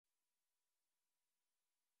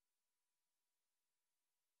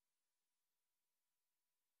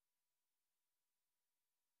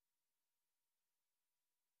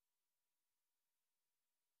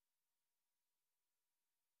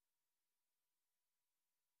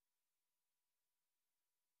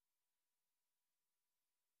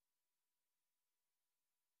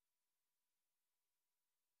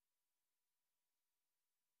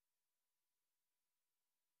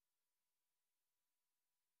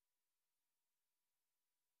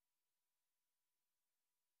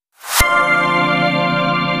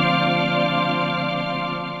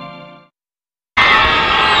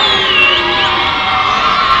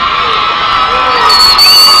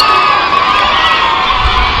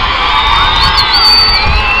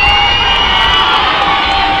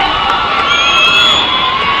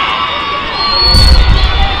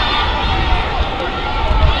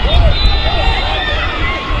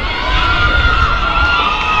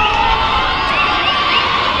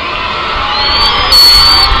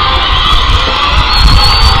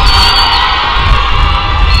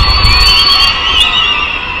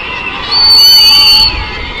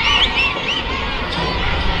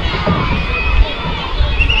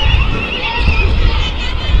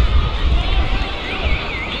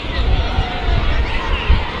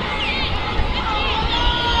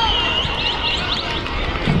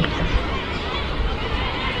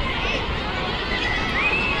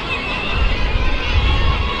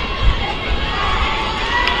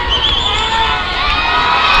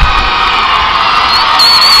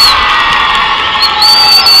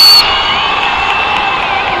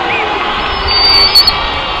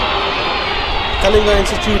Kalinga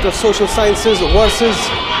Institute of Social Sciences versus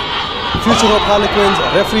Future Hope Harlequins.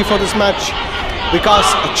 Referee for this match, Vikas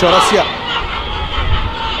Chaurasia.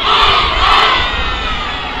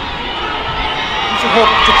 Future Hope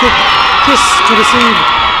to kick, kiss to receive.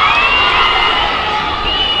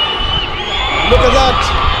 Look at that.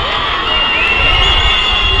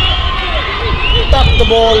 Tap the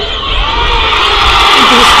ball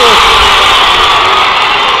into his court.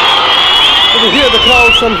 You can hear the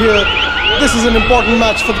crowd from here. This is an important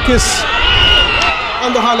match for the Kiss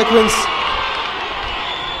and the Harlequins.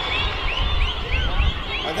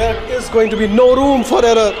 And there is going to be no room for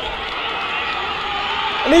error.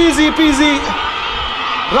 An easy peasy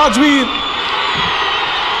Rugby.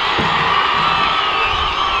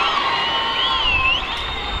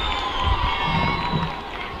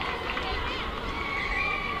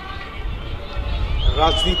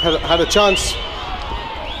 Rajdeep had a chance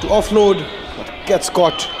to offload, but gets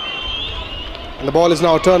caught. And the ball is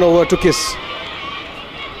now a turnover to Kiss.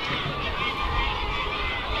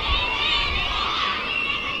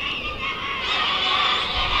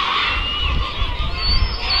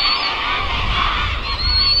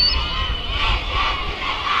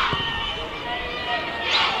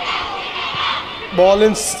 Ball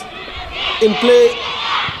in play,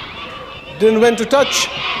 didn't went to touch.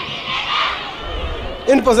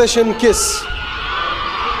 In possession, Kiss.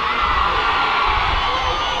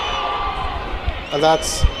 And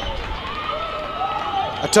that's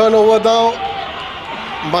a turnover now.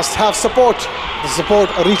 Must have support. The support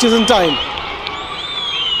reaches in time.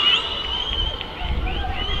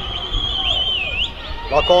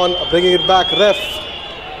 Lock on, bringing it back, ref.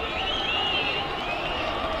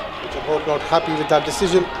 Which I hope not happy with that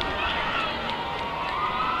decision.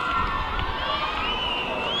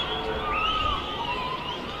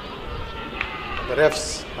 The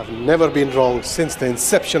refs have never been wrong since the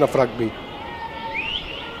inception of rugby.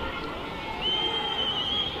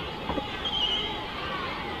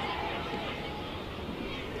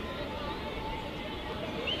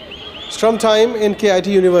 Scrum time in KIT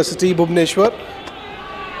University, Bhubaneswar.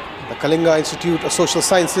 The Kalinga Institute of Social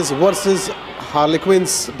Sciences versus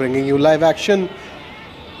Harlequins, bringing you live action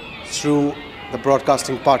through the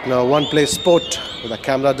broadcasting partner One Play Sport with the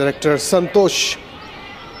camera director Santosh.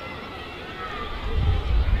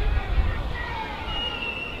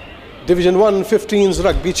 Division 1 15s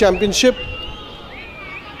Rugby Championship.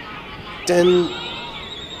 10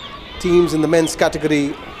 teams in the men's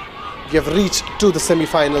category. We have reached to the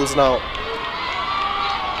semi-finals now.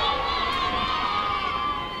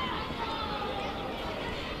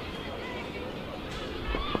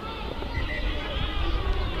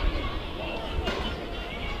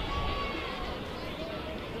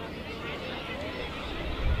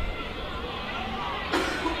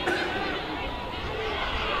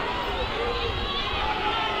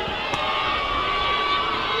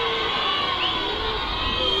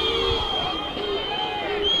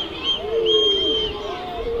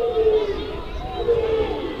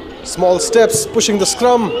 Small steps, pushing the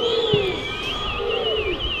scrum.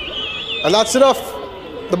 And that's enough.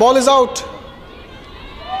 The ball is out.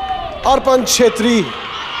 Arpan Chetri.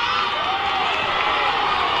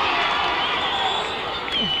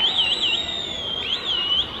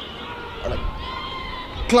 And a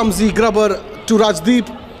clumsy grubber to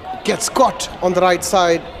Rajdeep. Gets caught on the right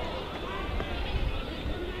side.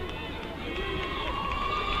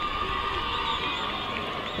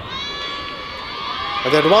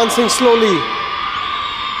 And they're advancing slowly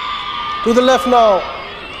to the left now.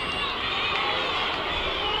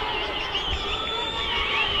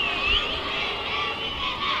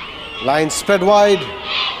 Line spread wide.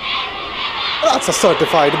 That's a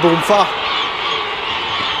certified boomfa.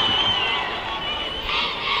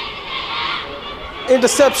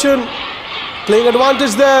 Interception. Playing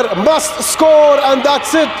advantage there. Must score, and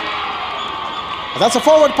that's it. That's a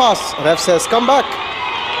forward pass. Ref says, come back.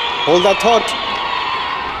 Hold that thought.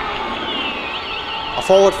 A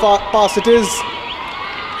forward pass it is.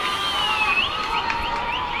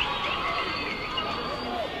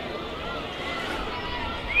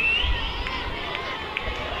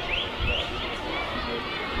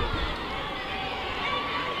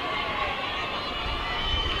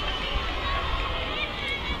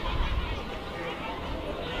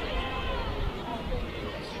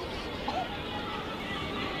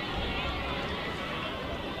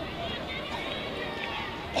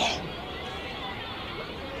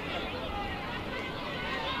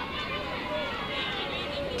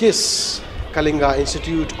 Kiss, Kalinga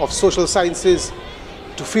Institute of Social Sciences,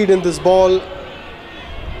 to feed in this ball.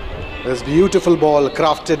 This beautiful ball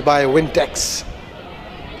crafted by Wintex.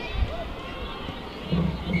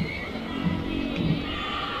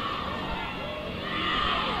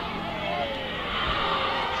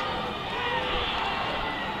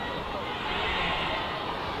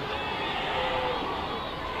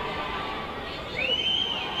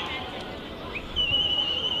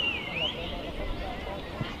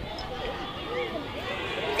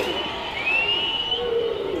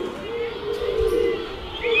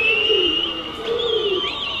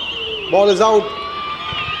 ball is out.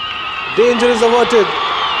 Danger is averted.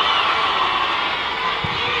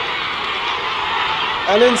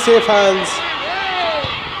 And in safe hands.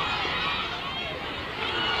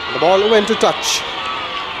 The ball went to touch.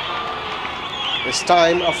 It's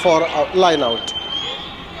time for a line out.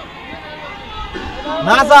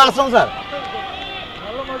 Nasa asam sir.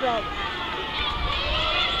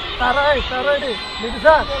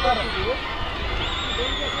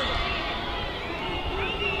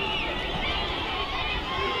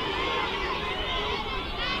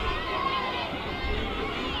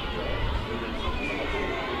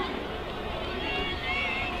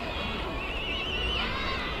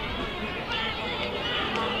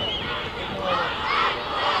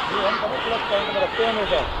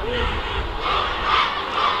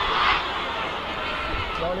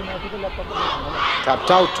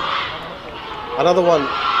 Tapped out. Another one.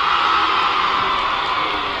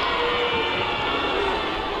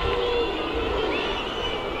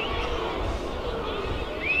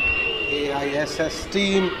 AISS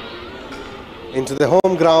team into the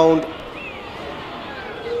home ground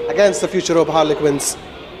against the future of Harlequins.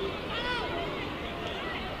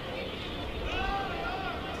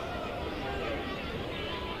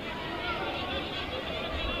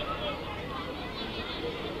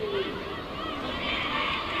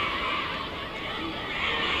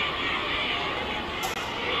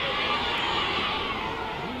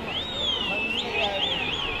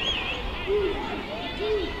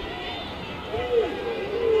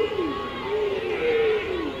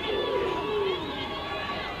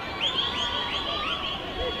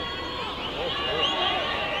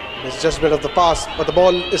 Misjudgment of the pass, but the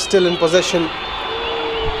ball is still in possession.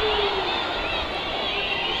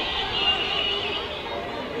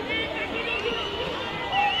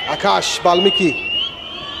 Akash Balmiki.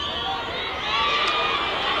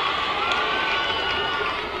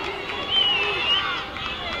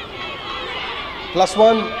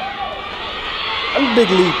 +1 and big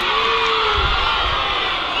lead.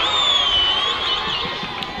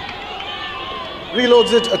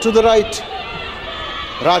 Reloads it to the right.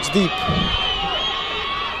 Rajdeep.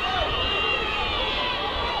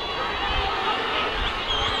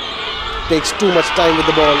 Takes too much time with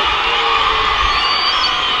the ball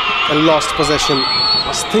and lost possession.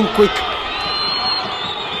 Must think quick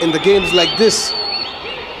in the games like this.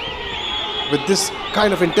 With this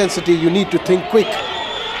kind of intensity, you need to think quick.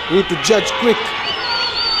 You need to judge quick.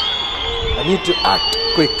 You need to act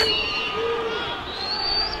quick.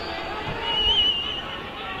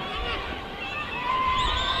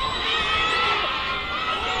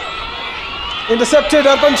 Intercepted,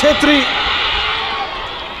 Arpan Chetri.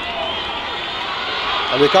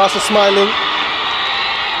 And Vikas is smiling.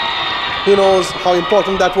 He knows how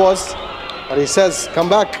important that was. And he says, come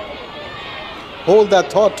back. Hold that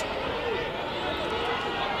thought.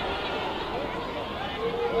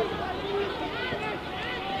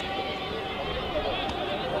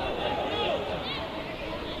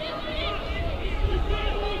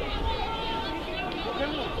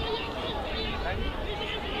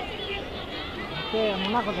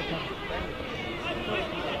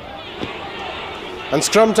 And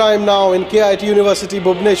scrum time now in KIT University,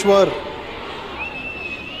 Bhubaneswar.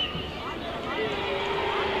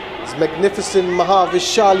 This magnificent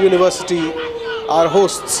Mahavishal University, our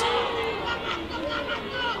hosts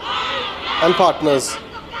and partners.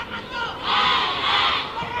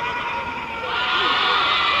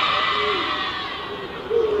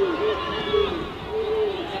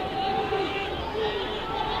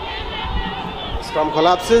 Scrum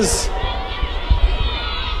collapses.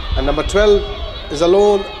 And number 12 is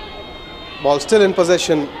alone. Ball still in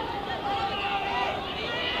possession.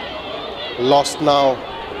 Lost now.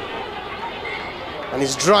 And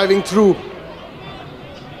he's driving through.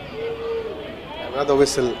 Another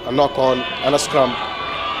whistle, a knock on, and a scrum.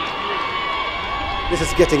 This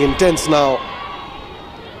is getting intense now.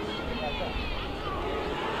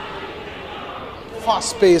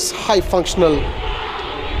 Fast paced, high functional,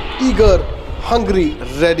 eager, hungry,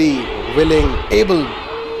 ready, willing, able.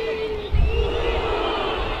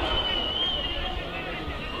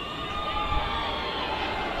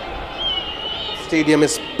 Stadium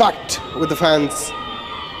is packed with the fans.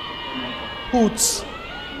 Hoots,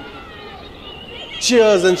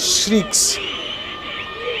 cheers and shrieks.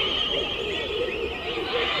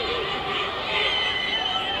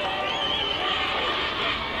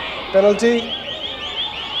 Penalty.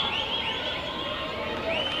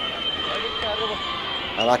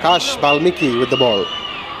 And Akash Balmiki with the ball.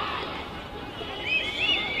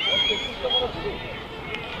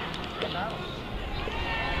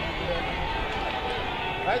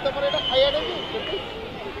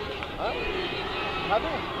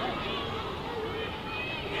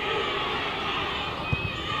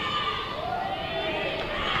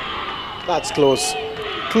 That's close.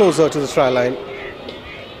 Closer to the try line.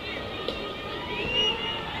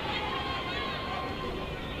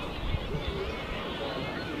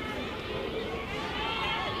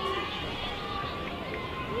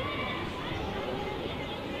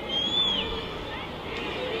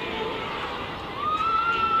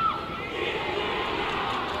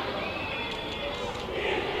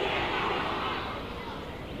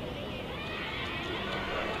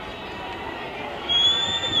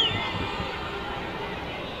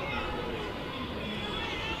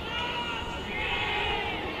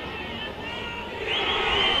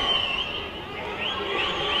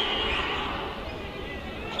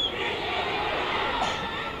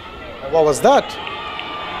 What was that?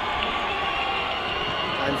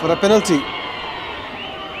 Time for a penalty.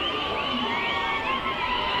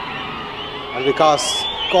 And Vikas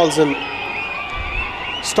calls him,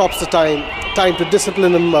 stops the time. Time to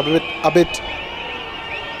discipline him a bit.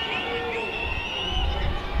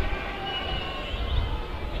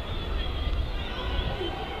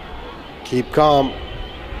 Keep calm.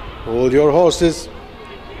 Hold your horses.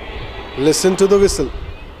 Listen to the whistle.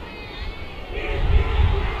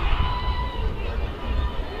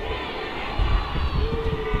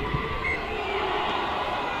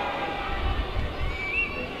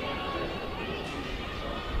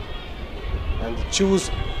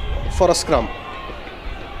 Choose for a scrum.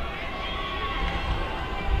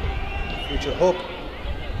 Future hope.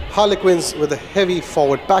 Harlequins with a heavy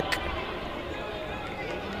forward pack.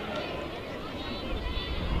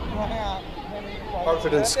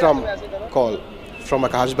 Confident scrum call from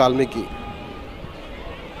Akash Balmiki.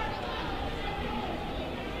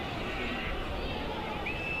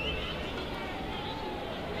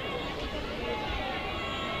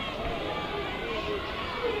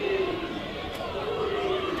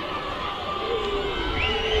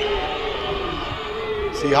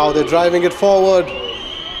 See how they're driving it forward,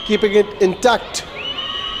 keeping it intact.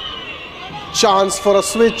 Chance for a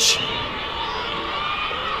switch.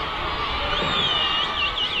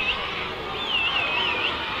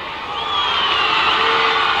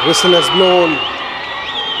 Whistle has blown.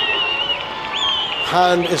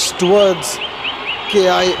 Hand is towards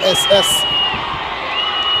KISS.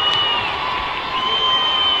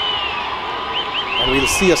 And we'll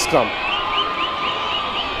see a scrum.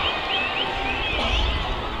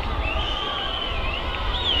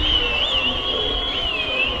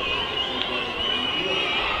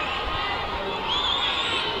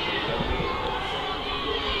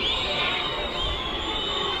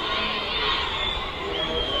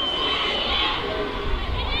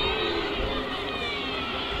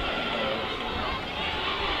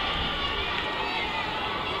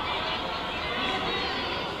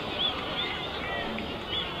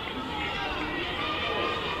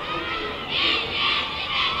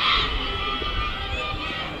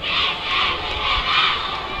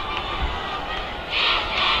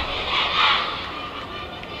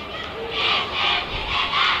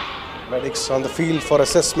 Medics on the field for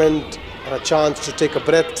assessment and a chance to take a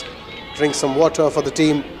breath, drink some water for the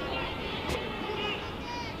team.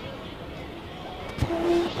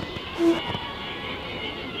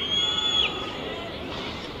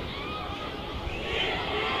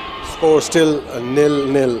 Score still a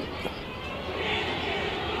 0-0.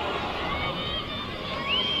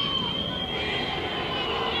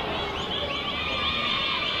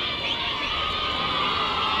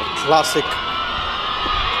 Classic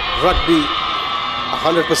rugby,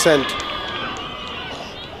 100%.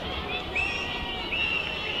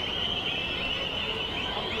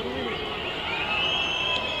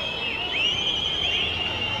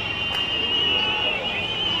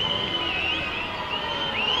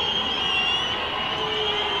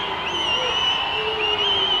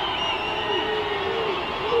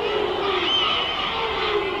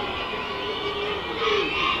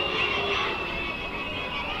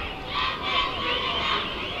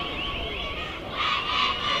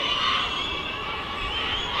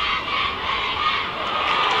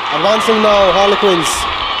 Advancing now, Harlequins.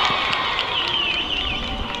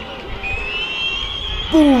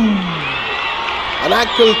 Boom! An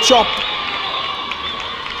ankle chop.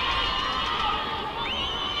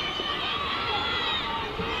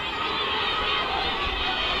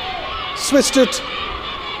 Switched it.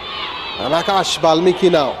 And Akash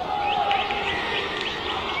Balmiki now.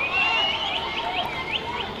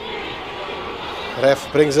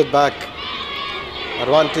 Ref brings it back.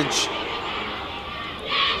 Advantage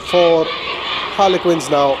for Harlequins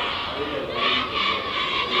now.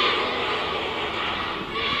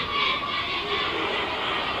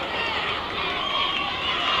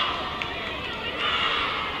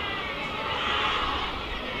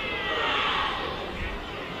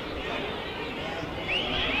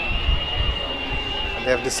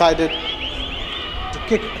 They have decided to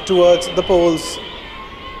kick towards the poles.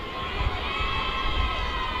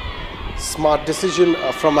 Smart decision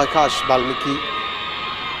from Akash Balmiki.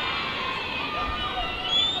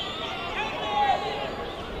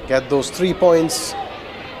 Get those 3 points.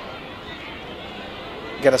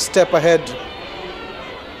 Get a step ahead.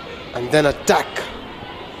 And then attack.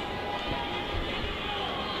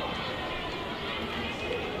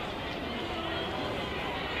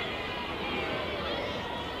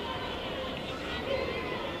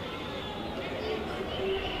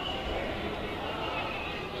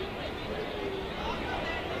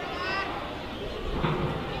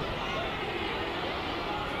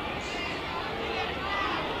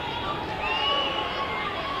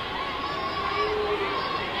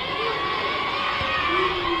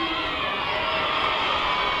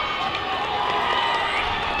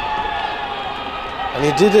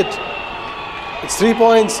 And he did it. It's 3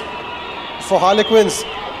 points for Harlequins.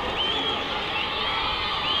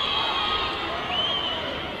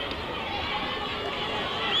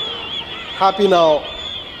 Happy now.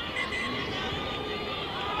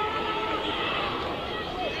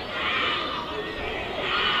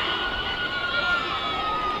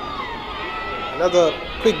 Another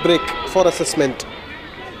quick break for assessment.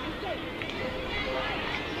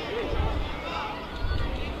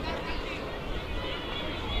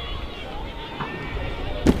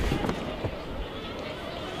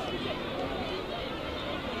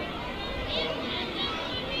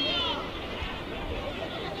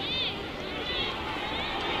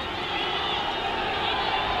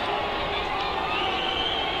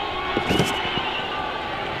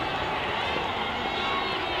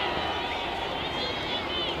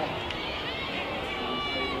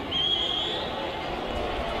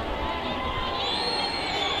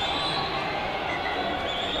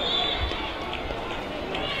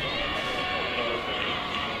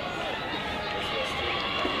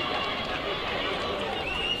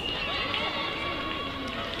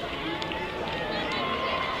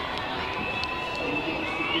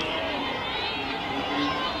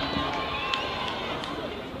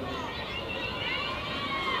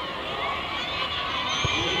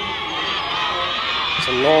 It's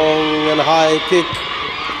a long and high kick.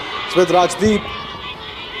 It's with Rajdeep.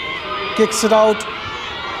 Kicks it out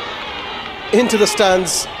into the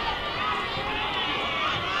stands.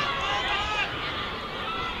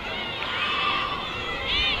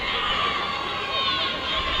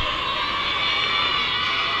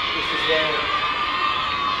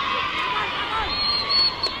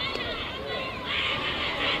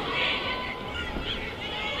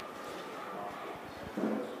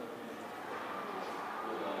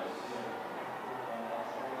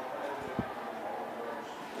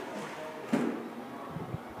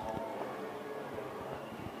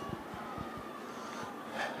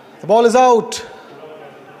 The ball is out.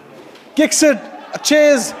 Kicks it. A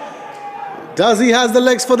chase. Does he has the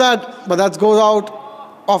legs for that? But that goes out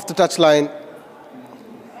off the touchline.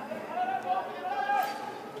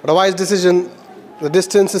 But a wise decision. The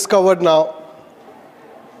distance is covered now.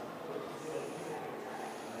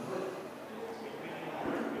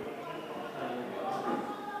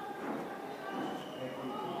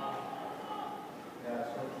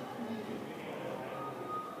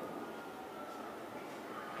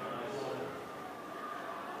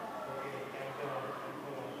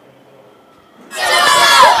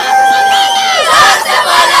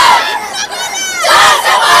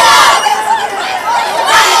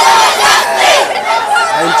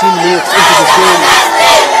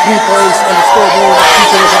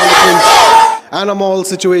 Animal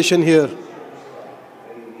situation here.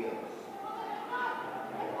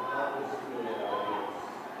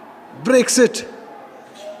 Breaks it.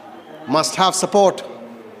 Must have support.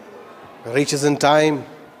 Reaches in time.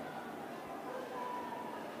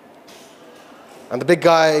 And the big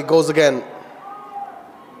guy goes again.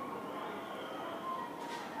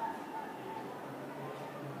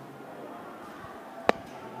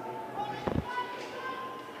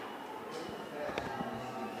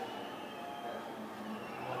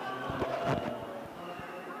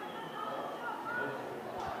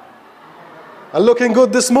 And looking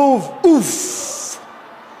good, this move. Oof.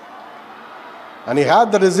 And he had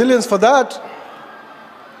the resilience for that.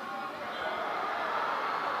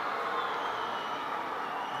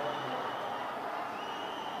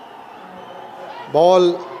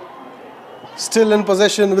 Ball still in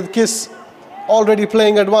possession with Kiss already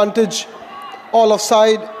playing advantage. All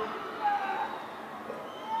offside.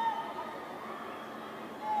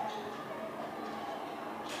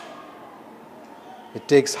 It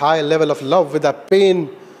takes high level of love with that pain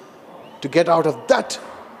to get out of that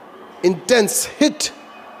intense hit.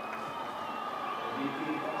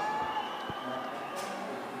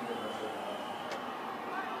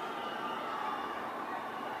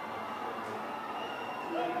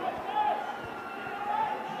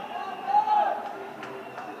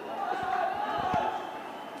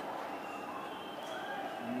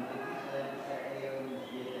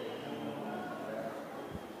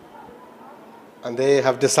 And they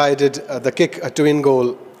have decided the kick to in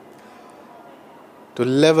goal to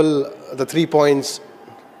level the 3 points,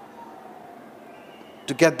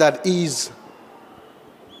 to get that ease.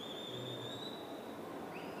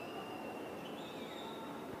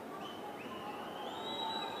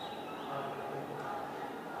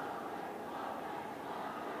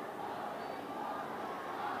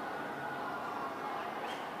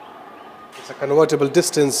 It's a convertible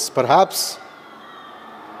distance, perhaps.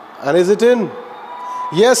 And is it in?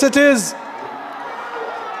 Yes, it is.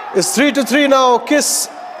 It's 3-3 now. KISS,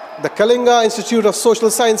 the Kalinga Institute of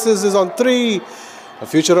Social Sciences, is on 3. The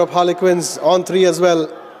future of Harlequins on 3 as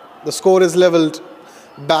well. The score is leveled.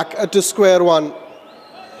 Back to square one.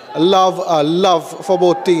 A love for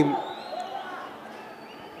both teams.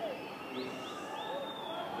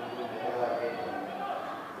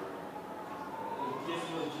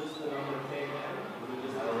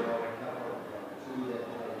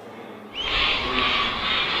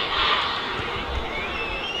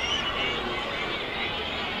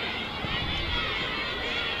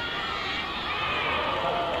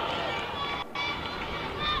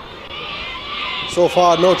 So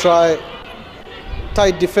far, no try.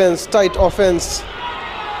 Tight defense, tight offense.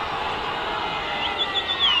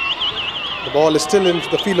 The ball is still in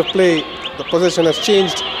the field of play. The possession has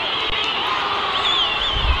changed.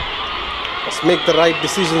 Let's make the right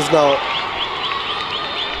decisions now.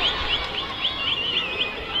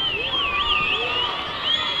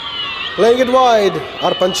 Playing it wide,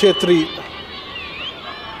 Arpan Chetri.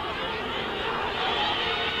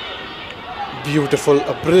 Beautiful,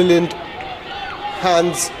 a brilliant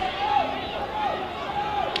hands.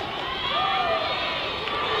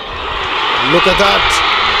 Look at that.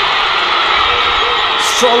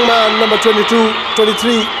 Strong man, number 22,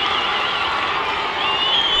 23.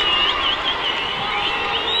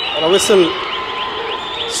 And a whistle.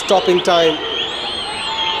 Stopping time.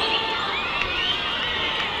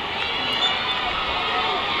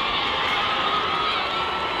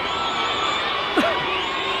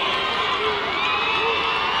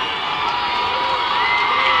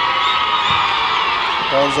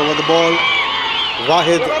 Turns over the ball.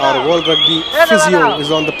 Wahid, our World Rugby physio,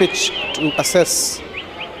 is on the pitch to assess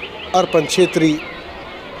Arpan Chetri.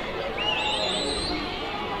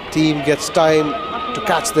 Team gets time to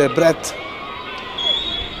catch their breath.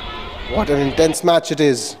 What an intense match it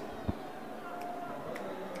is.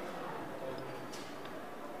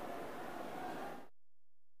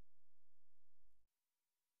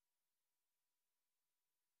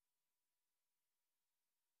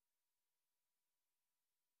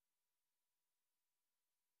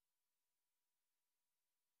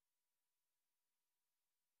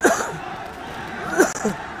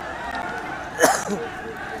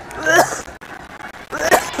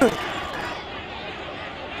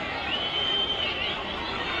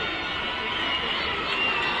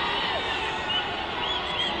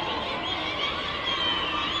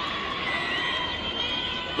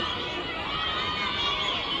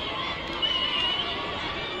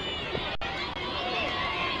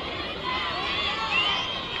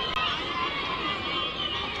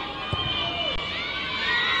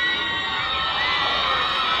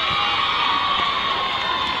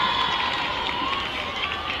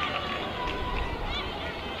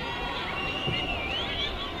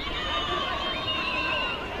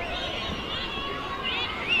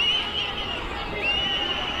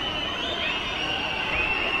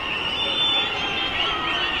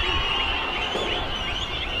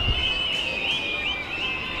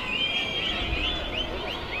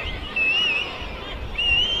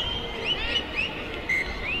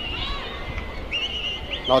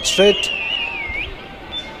 Not straight.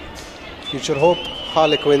 Future hope,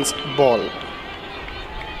 Harlequins ball.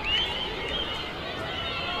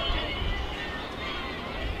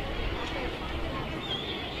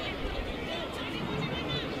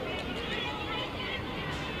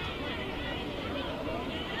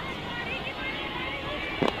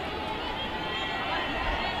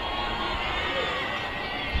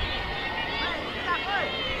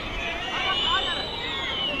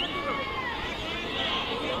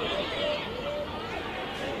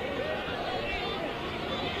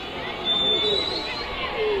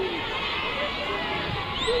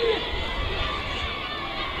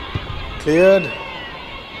 Cleared.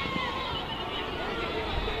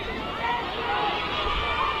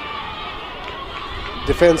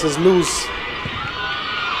 Defense is loose.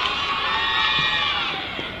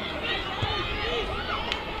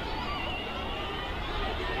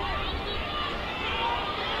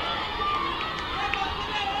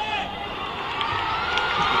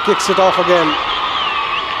 kicks it off again.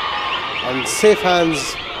 And safe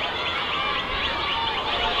hands.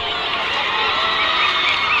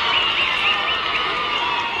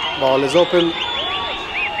 Ball is open.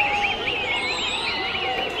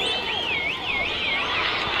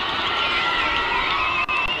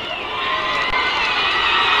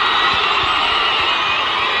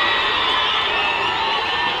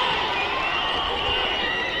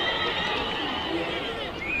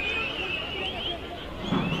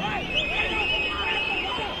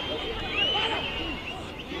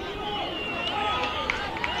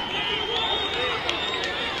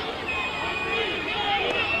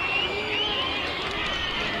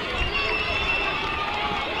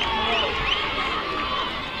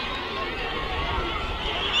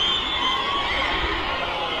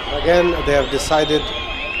 Again, they have decided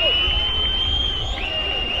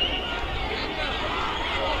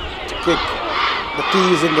to kick the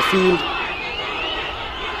tees in the field,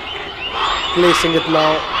 placing it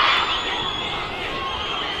now.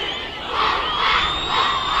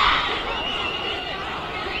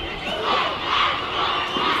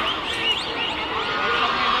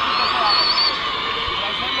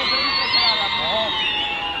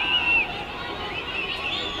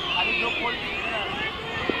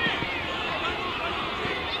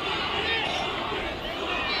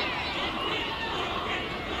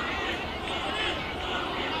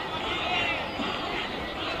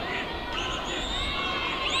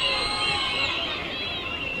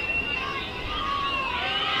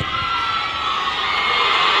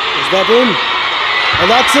 That in, and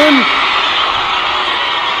that's in.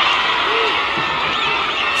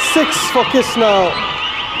 6 for Kiss now.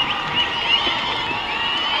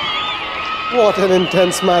 What an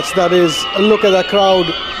intense match that is. Look at the crowd.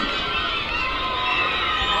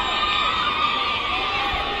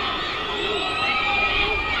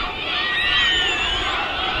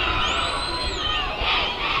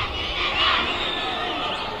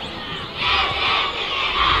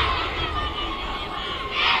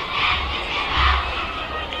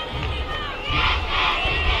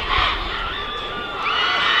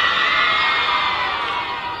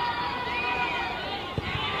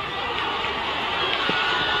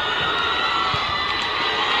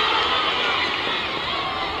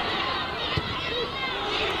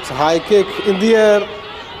 High kick in the air.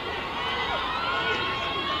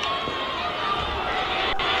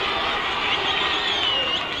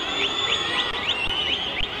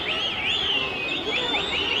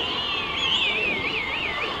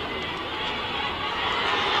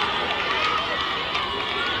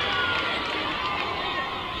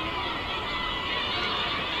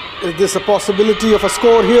 Is this a possibility of a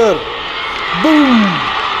score here? Boom!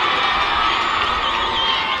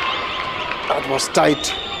 That was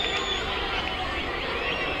tight.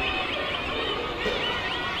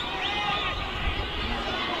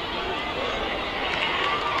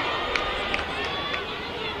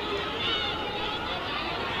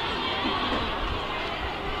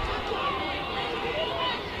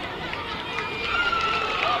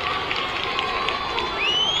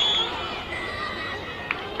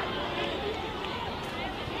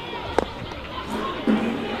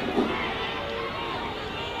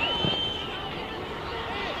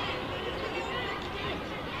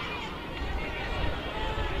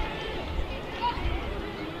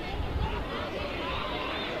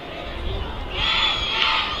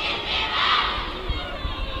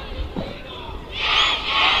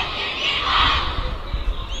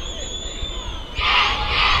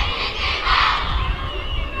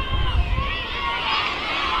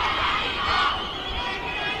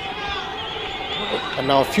 And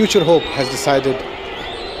now Future Hope has decided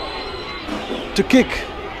to kick.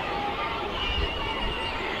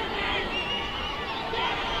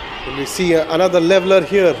 Will we see another leveler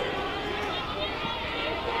here?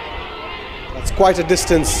 That's quite a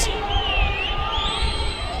distance.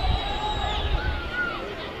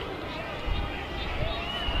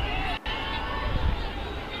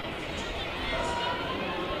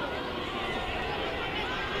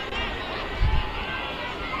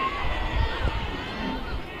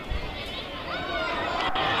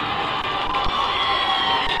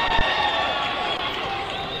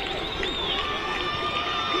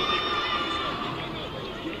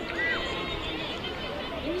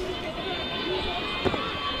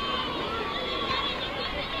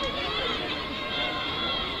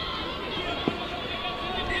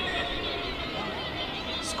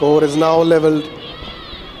 Score is now leveled.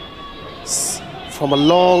 From a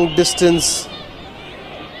long distance,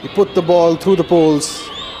 he put the ball through the poles.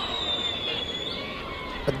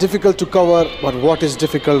 Difficult to cover, but what is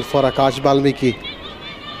difficult for Akash Balmiki?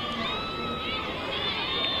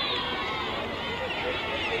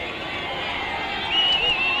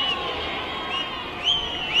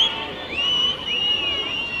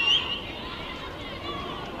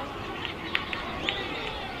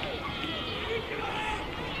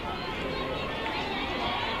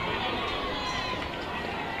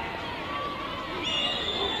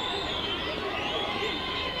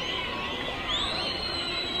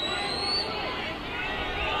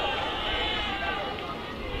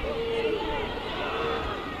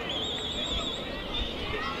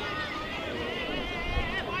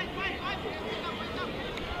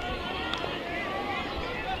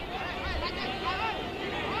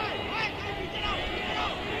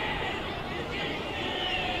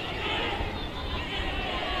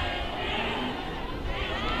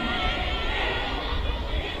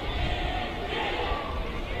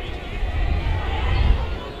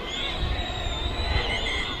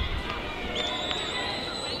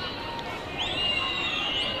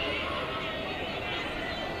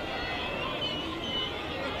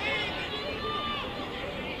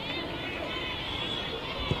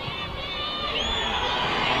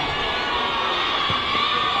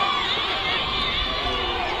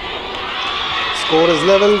 Score is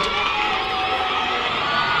levelled.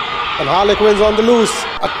 And Harlequins on the loose.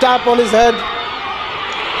 A tap on his head.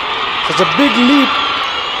 Such a big leap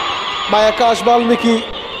by Akash Balmiki.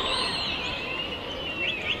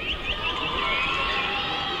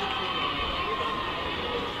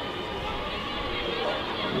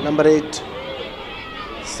 Number 8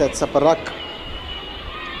 sets up a ruck.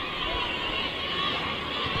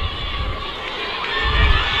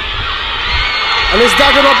 And is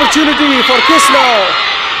that an opportunity for Kiss now?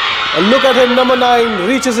 And look at him, number 9,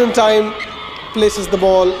 reaches in time, places the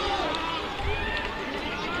ball.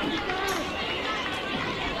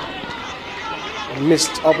 A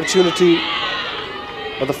missed opportunity,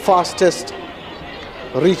 but the fastest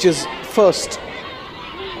reaches first.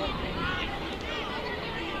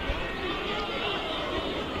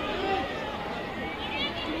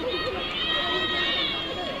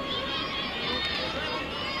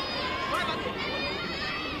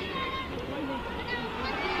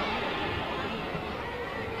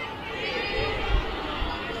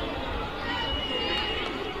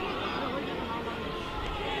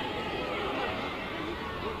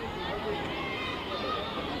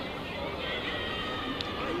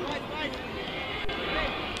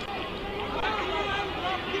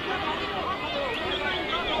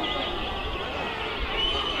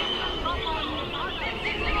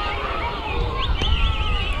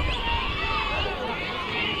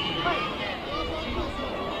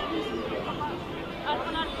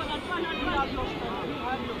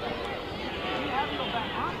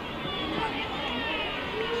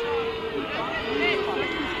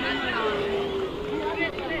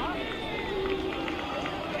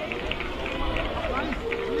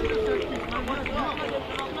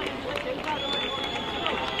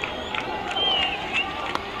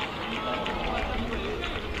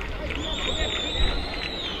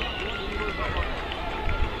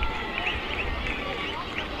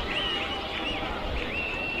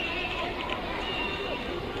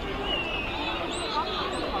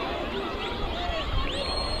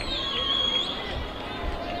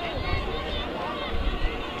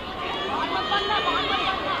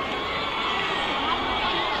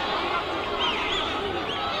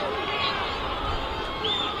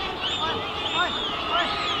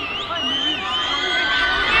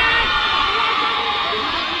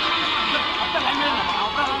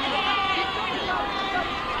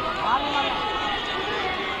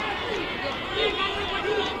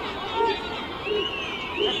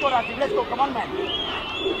 Let's go, come on, man.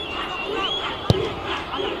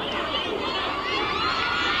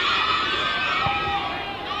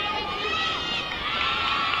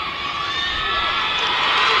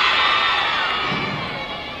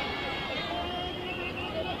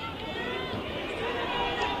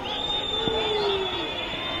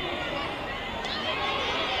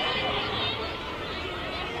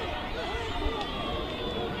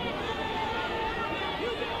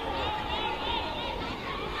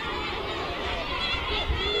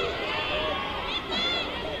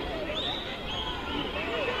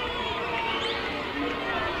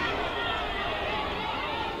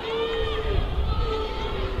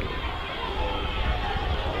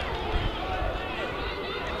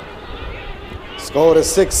 Score is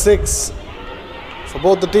 6-6 for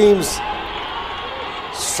both the teams,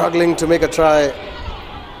 struggling to make a try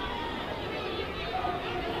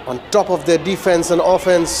on top of their defense and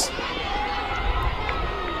offense.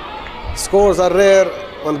 Scores are rare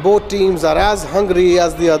when both teams are as hungry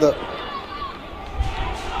as the other.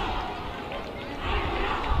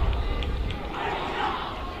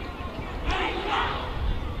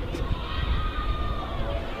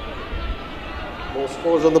 More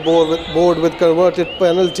scores on the board with converted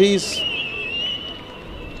penalties.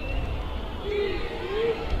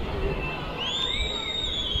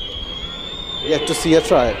 Yet to see a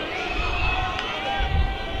try.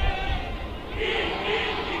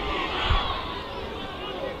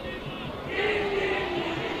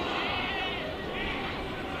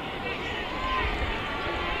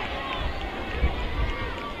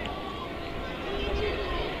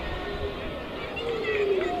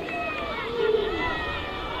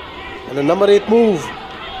 And a number 8 move.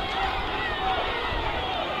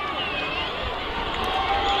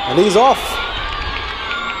 And he's off.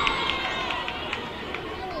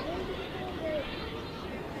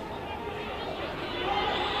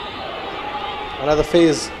 Another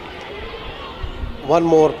phase. One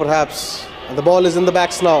more perhaps. And the ball is in the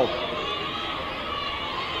backs now.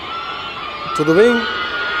 To the wing.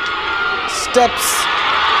 Steps.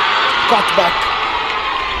 Caught back.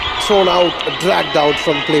 Thrown out, dragged out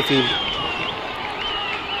from playfield.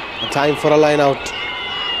 Time for a line out.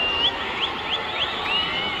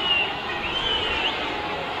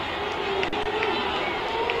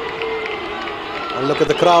 And look at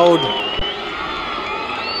the crowd,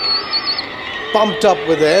 pumped up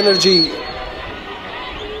with the energy.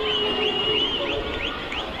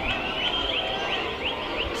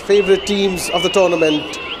 Favorite teams of the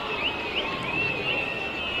tournament: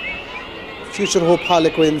 Future Hope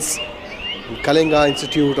Harlequins and Kalinga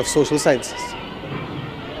Institute of Social Sciences.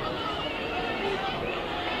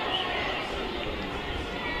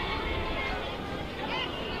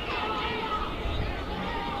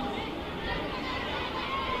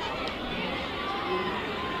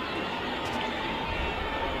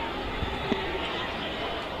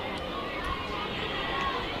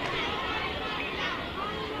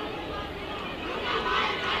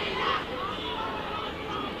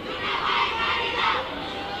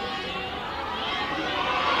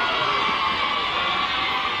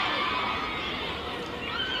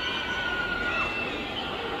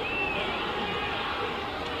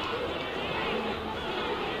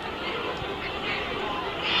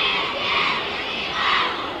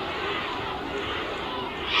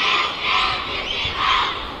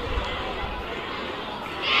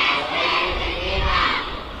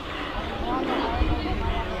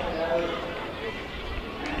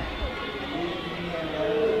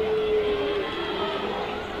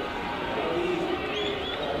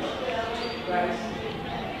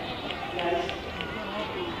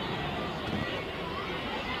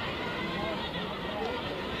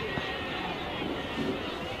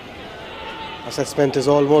 Assessment is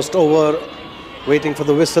almost over, waiting for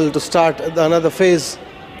the whistle to start another phase.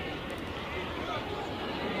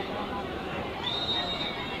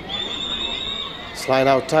 Slide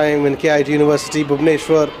out time in KIT University,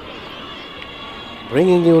 Bhubaneswar,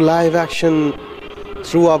 bringing you live action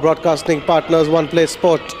through our broadcasting partners, One Play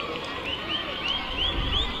Sport.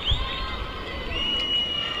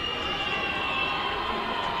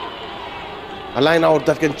 A line out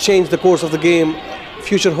that can change the course of the game.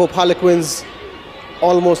 Future Hope Harlequins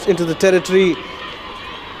almost into the territory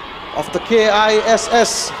of the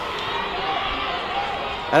KISS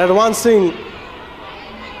and advancing.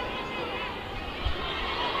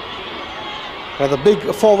 The big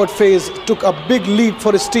forward phase took a big leap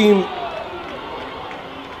for his team.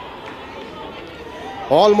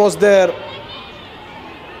 Almost there.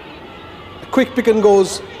 A quick pick and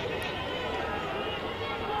goes.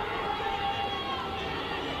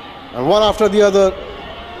 And one after the other.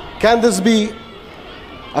 Can this be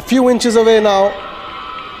a few inches away now?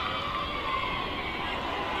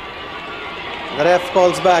 The ref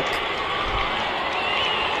calls back.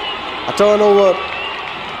 A turnover.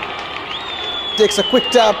 Takes a quick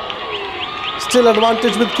tap. Still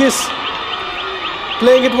advantage with Kiss.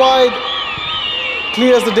 Playing it wide.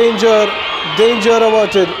 Clears the danger. Danger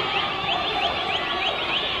averted.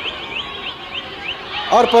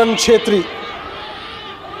 Arpan Chetri.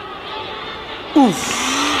 Oof.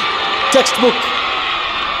 Textbook.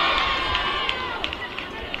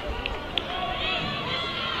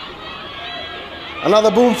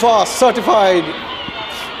 Another boom fast, certified.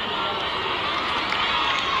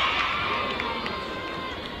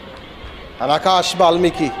 And Akash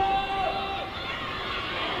Balmiki.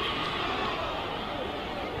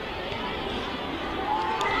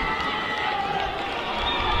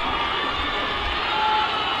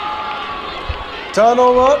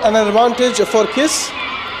 Turnover and an advantage for Kiss.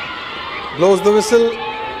 Blows the whistle.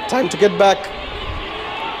 Time to get back.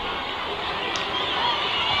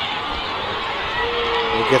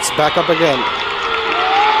 He gets back up again.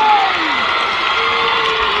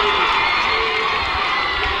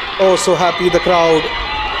 Oh, so happy the crowd.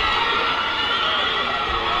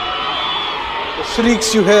 The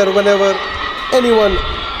shrieks you hear whenever anyone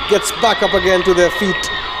gets back up again to their feet.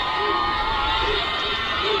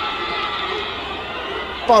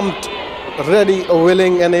 Pumped, ready,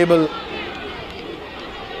 willing and able.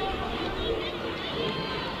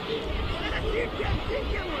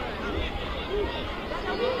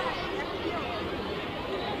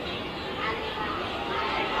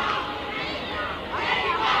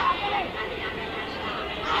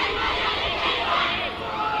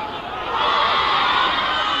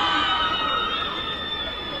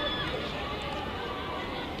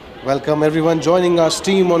 Welcome everyone joining our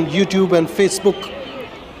stream on YouTube and Facebook.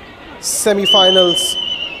 Semi-finals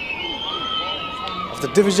of the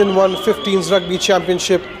Division 1 15s Rugby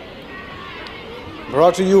Championship,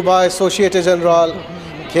 brought to you by Societe Generale,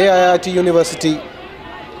 KIT University.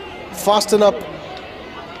 Fasten Up,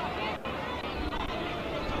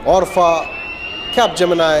 Orfa,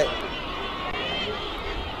 Capgemini,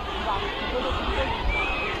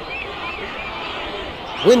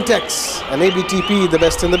 Wintex and ABTP, the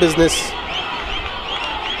best in the business.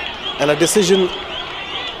 And a decision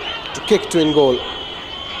to kick to in goal.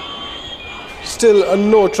 Still a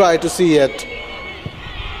no try to see yet.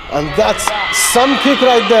 And that's some kick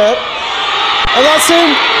right there. And that's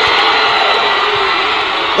in.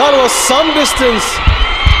 That was some distance.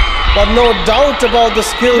 But no doubt about the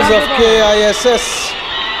skills of KISS.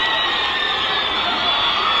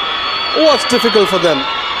 What's difficult for them?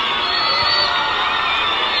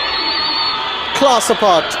 Class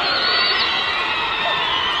apart.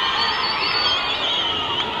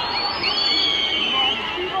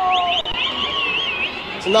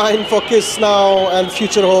 It's 9 for KISS now and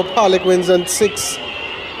Future Hope Harlequins, and 6.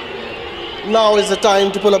 Now is the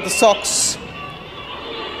time to pull up the socks.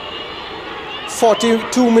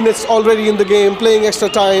 42 minutes already in the game, playing extra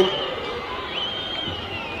time.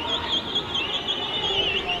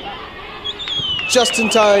 Just in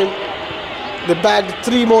time. They bagged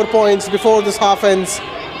 3 more points before this half ends.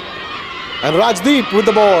 And Rajdeep with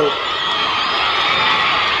the ball.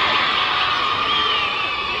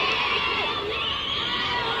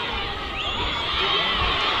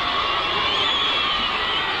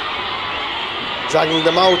 Dragging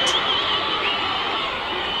them out.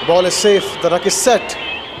 The ball is safe. The ruck is set.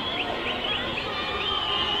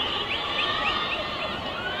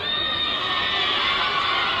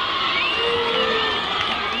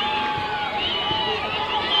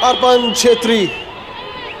 Arpan Chetri.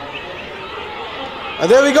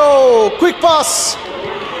 And there we go. Quick pass.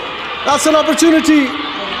 That's an opportunity.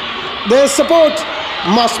 There's support.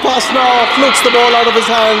 Must pass now. Flicks the ball out of his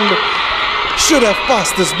hand. Should have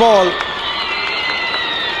passed this ball.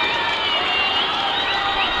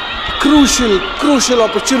 Crucial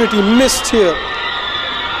opportunity missed here.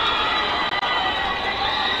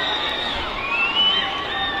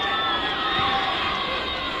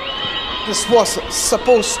 This was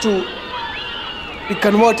supposed to be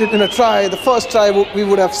converted in a try. The first try we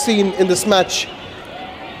would have seen in this match.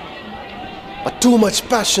 But too much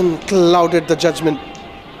passion clouded the judgment.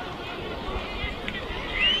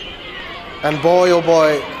 And boy, oh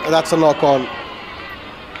boy, that's a knock on.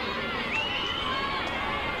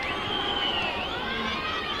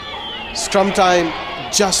 Scrum time,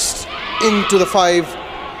 just into the 5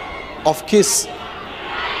 of KISS.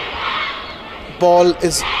 Ball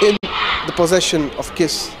is in the possession of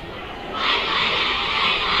KISS.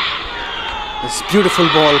 This beautiful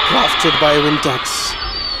ball crafted by Wintax.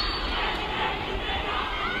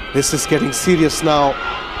 This is getting serious now.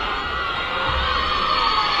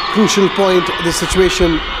 Crucial point in this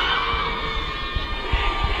situation.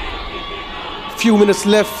 Few minutes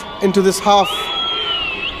left into this half.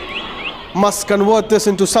 Must convert this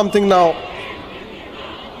into something now.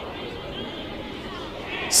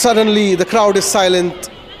 Suddenly the crowd is silent.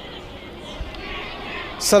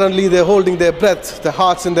 Suddenly they're holding their breath, their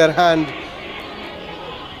hearts in their hand.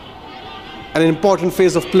 An important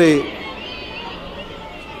phase of play.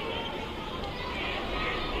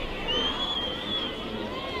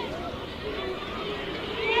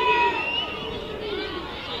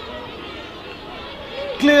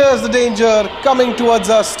 Clears the danger, coming towards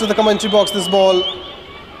us to the commentary box, this ball.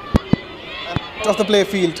 Out of the play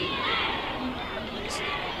field.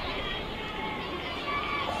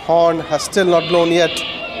 Horn has still not blown yet.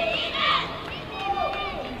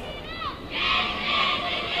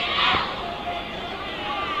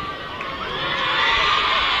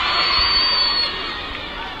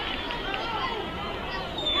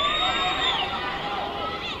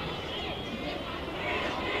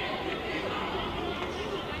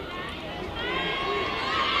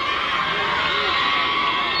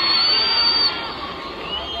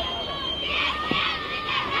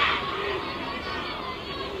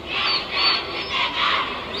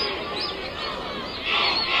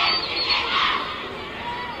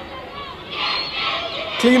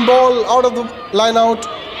 Clean ball out of the line out.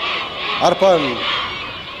 Arpan.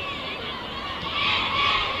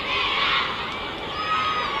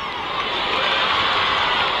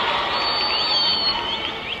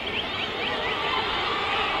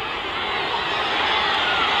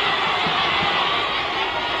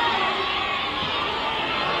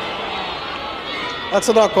 That's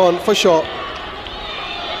a knock on for sure.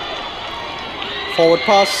 Forward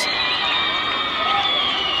pass.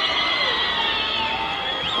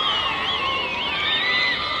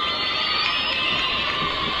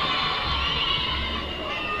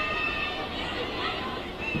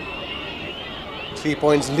 Three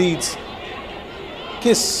points leads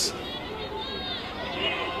KISS.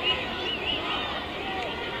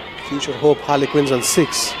 Future Hope Harlequins on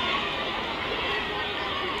 6.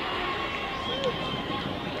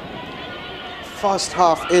 First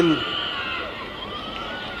half in.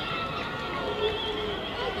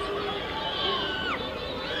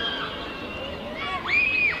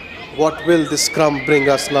 What will this scrum bring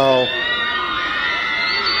us now?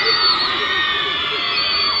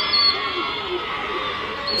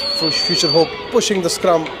 Future Hope pushing the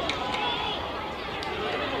scrum.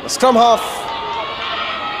 The scrum half.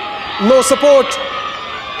 No support.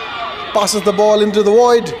 Passes the ball into the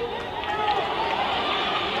void.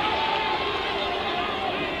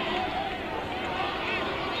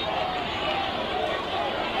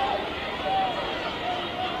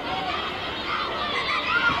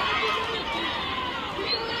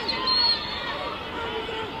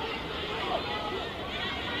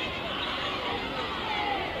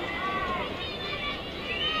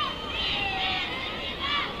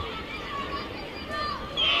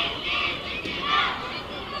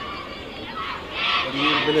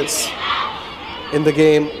 Minutes in the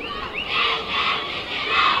game.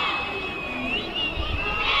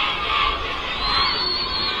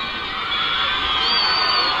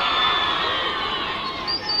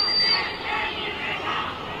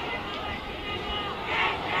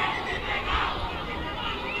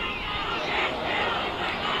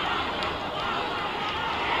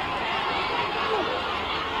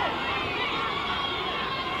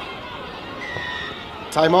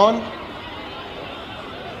 Time on.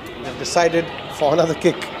 They've decided for another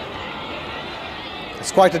kick.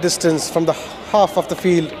 It's quite a distance from the half of the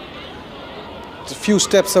field. It's a few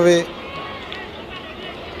steps away.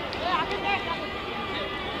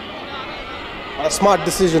 A smart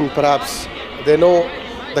decision, perhaps. They know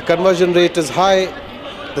the conversion rate is high.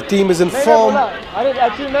 The team is in form.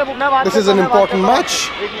 This is an important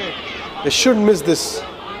match. They shouldn't miss this.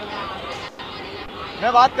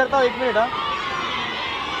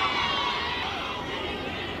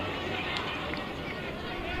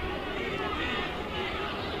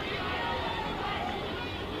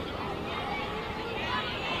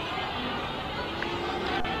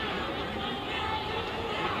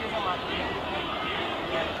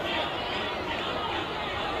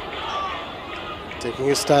 Taking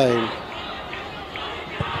his time.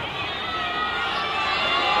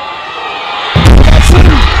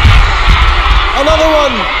 Another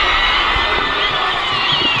one.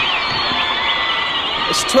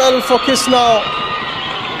 It's 12 for Kiss now.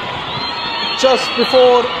 Just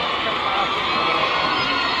before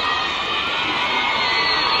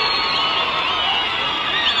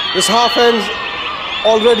this half ends,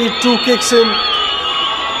 already 2 kicks in.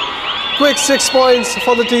 Quick 6 points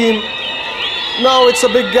for the team. Now it's a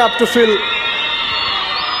big gap to fill.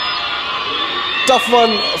 Tough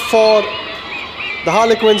one for the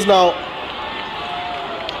Harlequins now.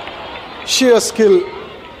 Sheer skill.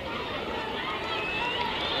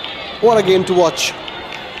 What a game to watch.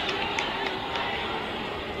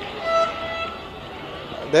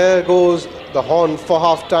 There goes the horn for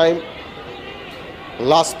half time.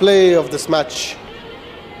 Last play of this match.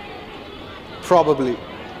 Probably.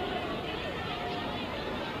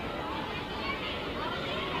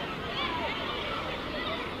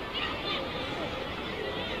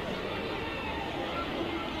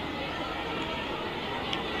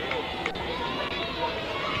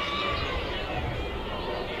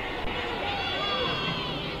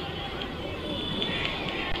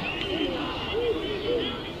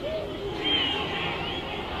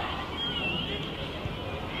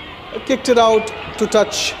 Kicked it out to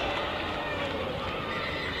touch.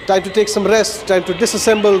 Time to take some rest, time to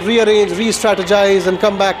disassemble, rearrange, re-strategize and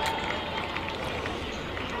come back.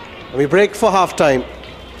 And we break for half time.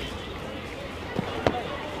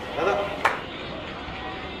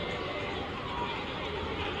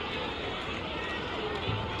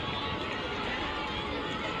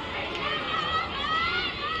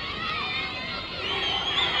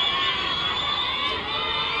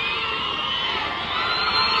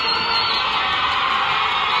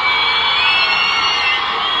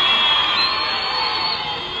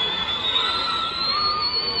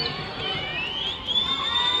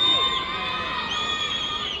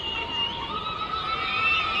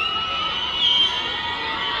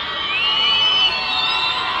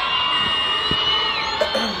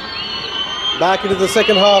 Back into the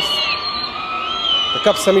second half. The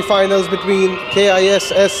Cup semi-finals between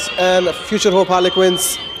KISS and Future Hope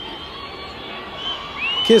Harlequins.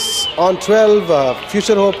 Kiss on 12,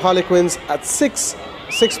 Future Hope Harlequins at 6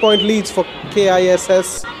 point leads for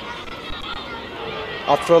KISS.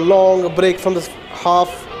 After a long break from the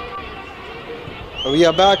half, we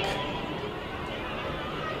are back.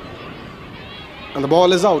 And the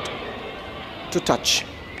ball is out to touch.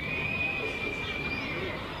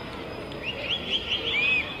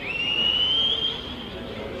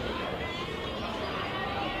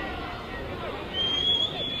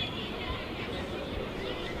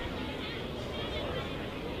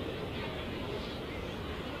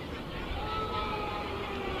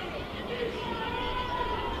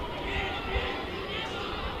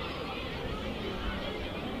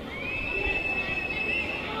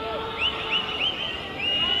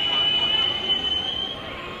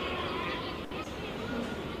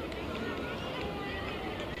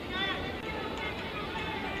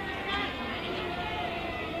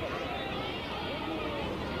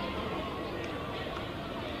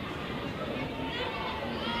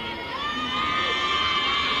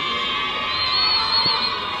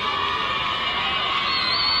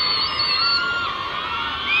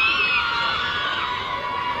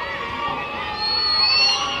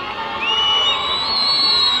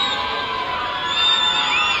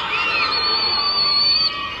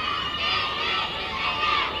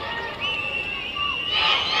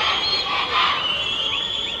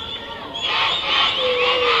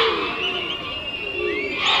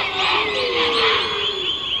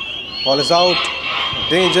 Ball is out.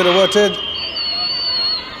 Danger averted.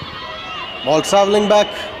 Ball travelling back.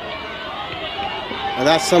 And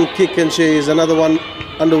that's some kick and chase. Another one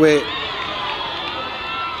underway.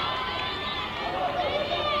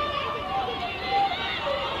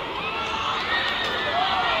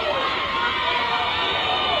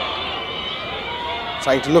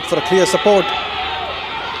 Trying to look for a clear support.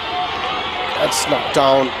 That's knocked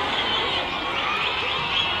down.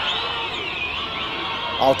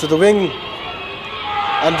 Out to the wing.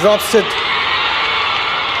 And drops it.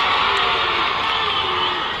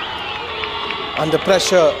 Under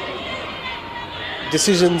pressure.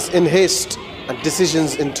 Decisions in haste and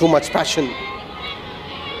decisions in too much passion.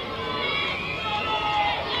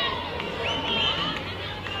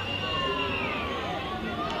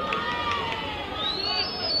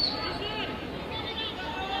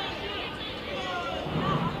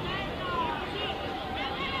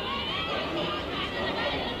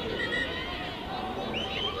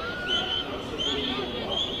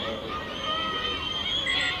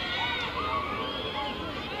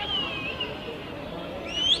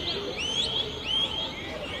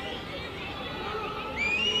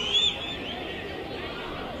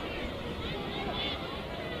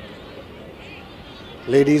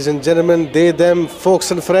 Ladies and gentlemen, they, them,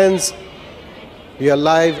 folks and friends, we are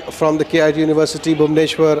live from the KIT University,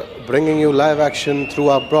 Bhubaneswar, bringing you live action through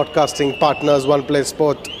our broadcasting partners, One Play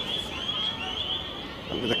Sport.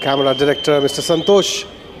 And with the camera director, Mr. Santosh.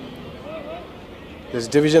 This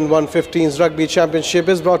Division 115's Rugby Championship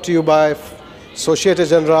is brought to you by Societe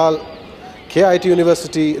Generale, KIT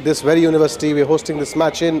University, this very university. We're hosting this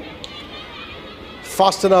match in.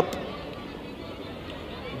 Fasten up,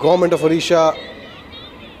 Government of Odisha,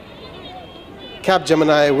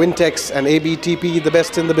 Capgemini, Wintex and ABTP, the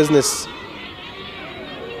best in the business.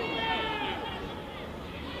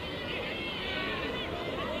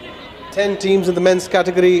 Ten teams in the men's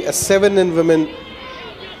category, 7 in women.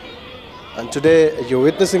 And today you're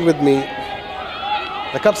witnessing with me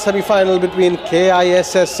the cup semi-final between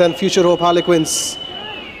KISS and Future Hope Harlequins.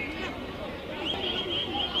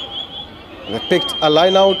 They picked a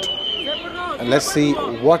line out and let's see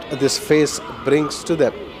what this phase brings to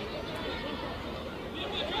them.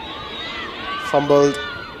 Fumbled,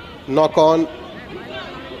 knock on.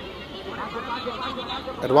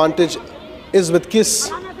 Advantage is with Kiss.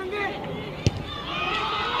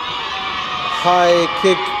 High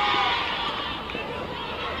kick.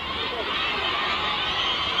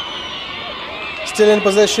 Still in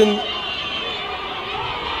possession.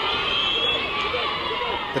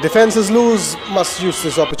 The defense is loose. Must use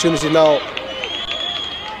this opportunity now.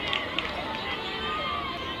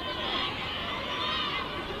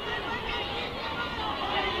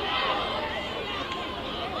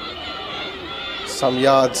 Some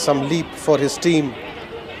yards, some leap for his team.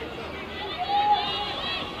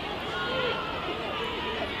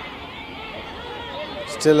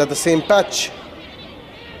 Still at the same patch.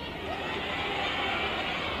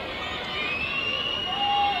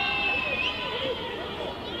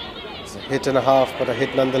 It's a hit and a half, but a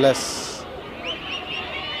hit nonetheless.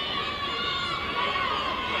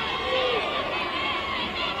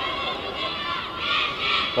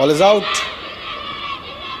 Ball is out.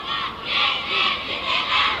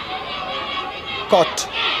 Caught.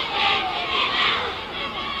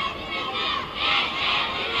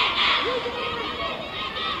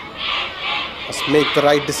 Must make the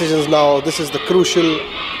right decisions now. This is the crucial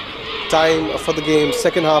time for the game.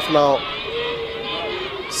 Second half now.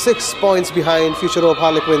 6 points behind Future Hope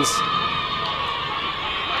Harlequins.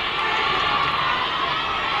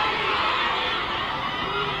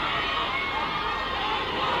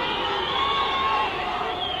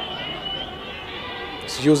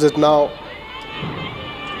 Let's use it now.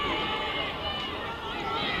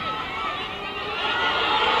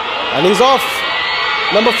 And he's off.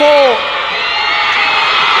 Number 4.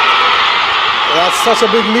 That's such a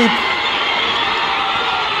big leap.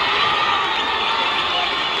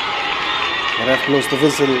 The ref blows the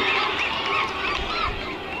whistle.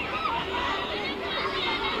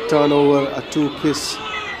 Turnover, a 2 kiss.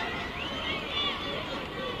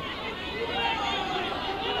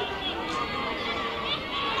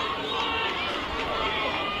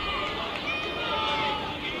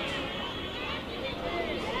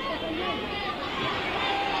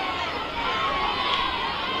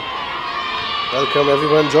 Welcome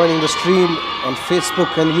everyone joining the stream on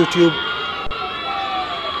Facebook and YouTube.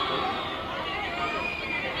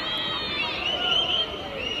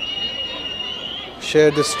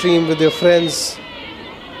 Share the stream with your friends.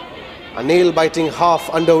 A nail-biting half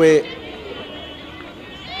underway.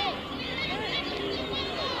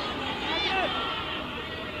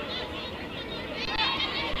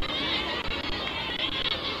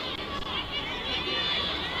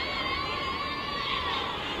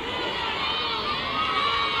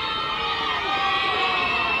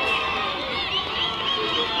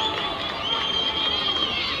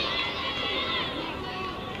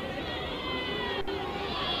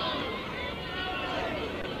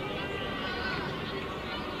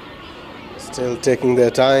 Still taking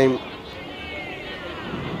their time.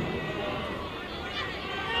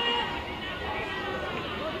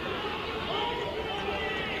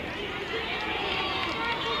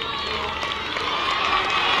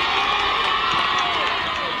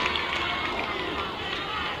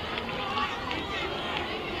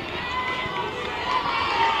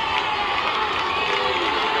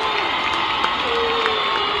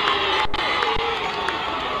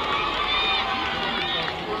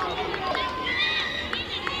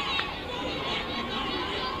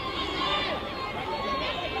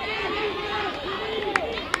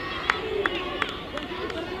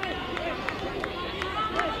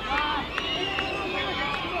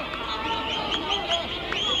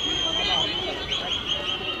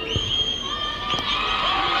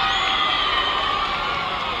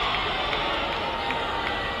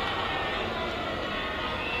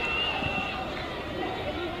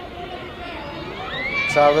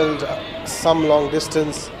 Travelled some long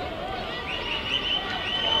distance.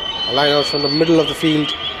 A line out from the middle of the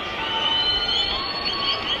field.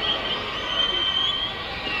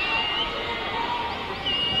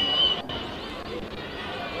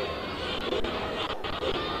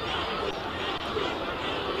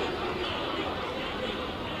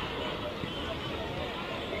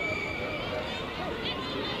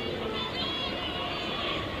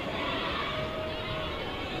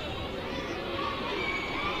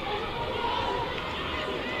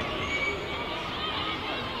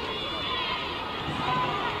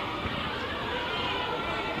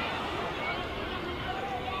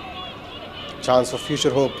 Chance for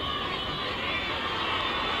future hope.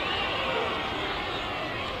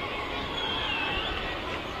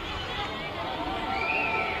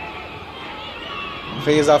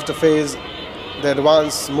 Phase after phase, the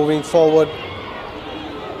advance moving forward.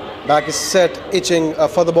 Back is set, itching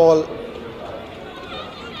for the ball.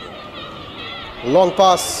 Long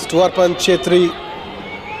pass to Arpan Chetri.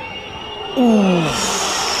 Ooh.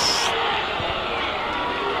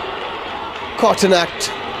 Caught in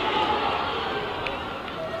act.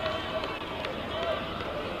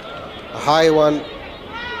 High one.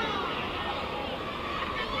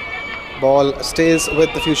 Ball stays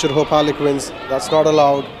with the Future Hope Harlequins. That's not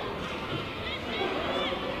allowed.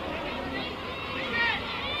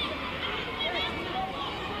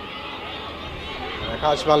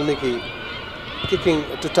 Akash Valmiki kicking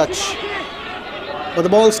to touch, but the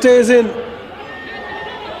ball stays in.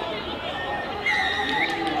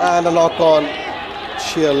 And a knock on.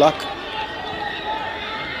 Sheer luck.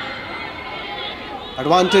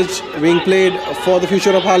 Advantage being played for the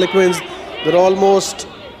Future of Harlequins. They're almost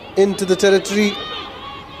into the territory.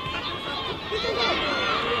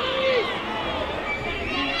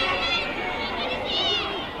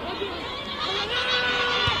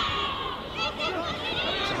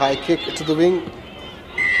 It's a high kick to the wing.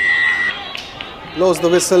 Blows the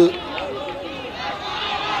whistle.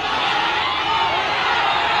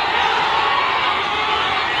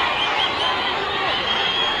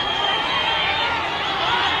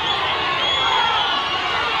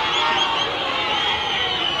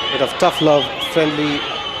 Of tough love, friendly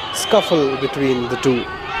scuffle between the two.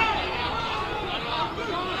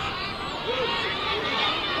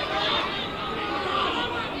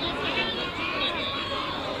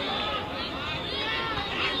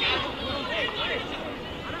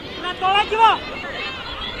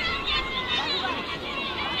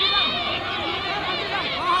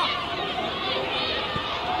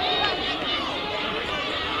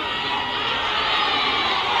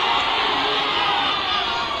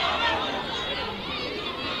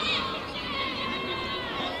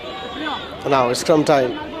 Now it's scrum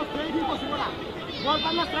time.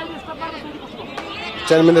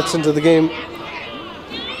 10 minutes into the game.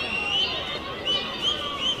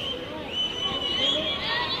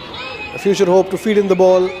 The Future hope to feed in the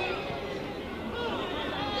ball.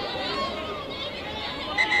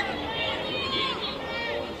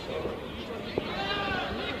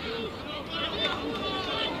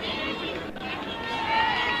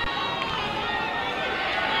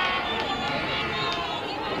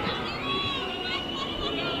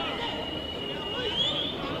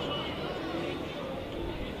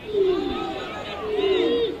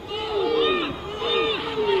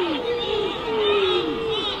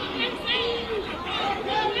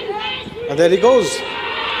 And there he goes.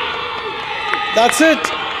 That's it.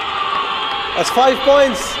 That's 5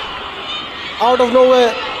 points out of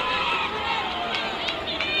nowhere.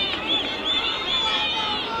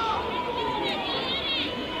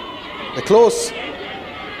 They're close.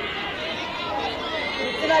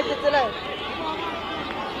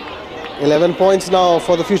 11 points now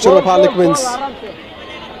for the Future of Harlequins.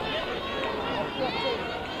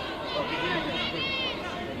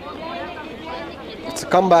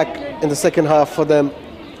 comeback in the second half for them.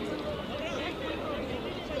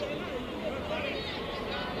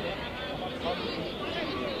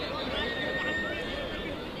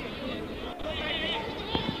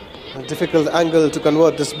 A difficult angle to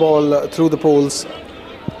convert this ball through the poles.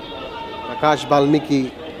 Akash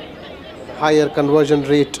Balmiki, higher conversion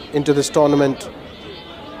rate into this tournament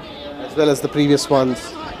as well as the previous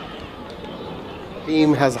ones.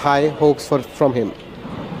 Team has high hopes from him.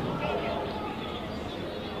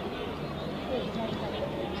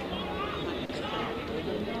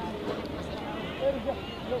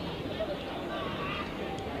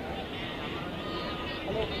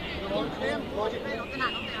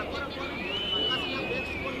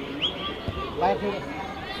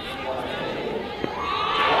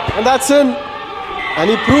 And that's in, and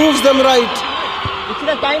he proves them right.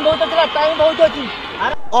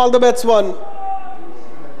 All the bets won.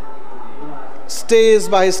 Stays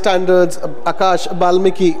by his standards, Akash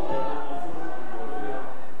Balmiki.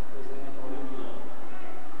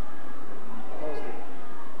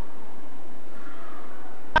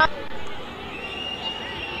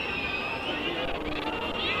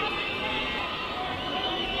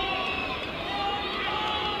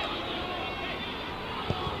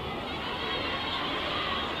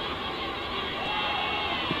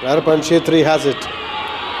 Arpan Shetri has it.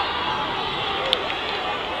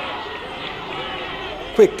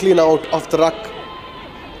 Quick clean out of the ruck.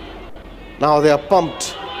 Now they are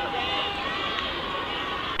pumped.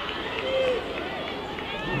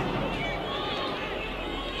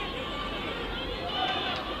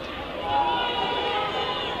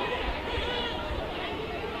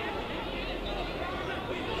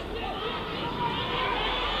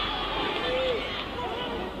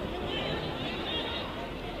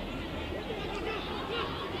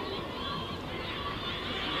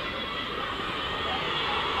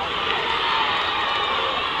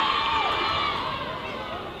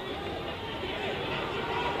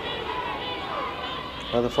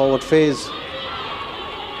 Now the forward phase.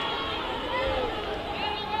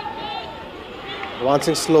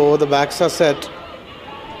 Advancing slow, the backs are set.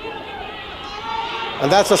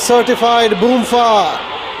 And that's a certified boom far.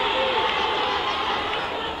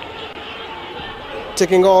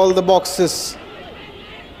 Ticking all the boxes.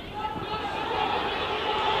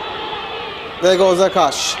 There goes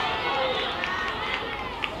Akash.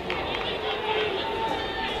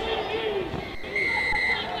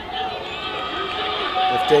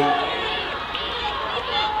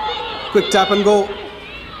 Quick tap and go.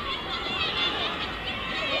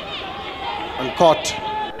 And caught.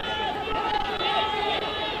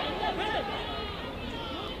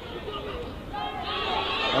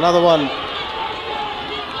 Another one.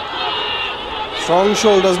 Strong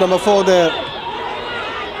shoulders, number 4 there.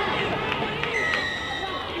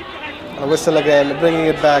 A whistle again, bringing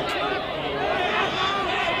it back.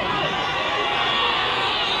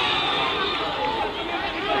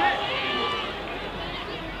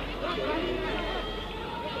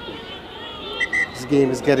 This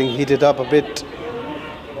game is getting heated up a bit.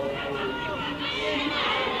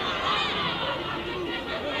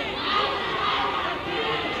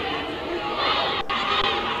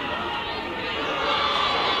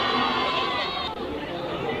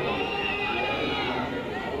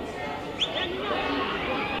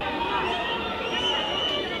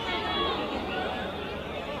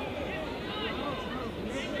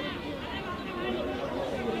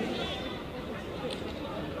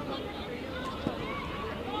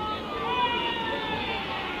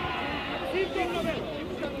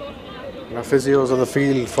 Now physios on the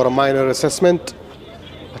field for a minor assessment,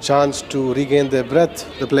 a chance to regain their breath,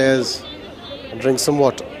 the players, and drink some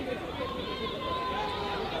water.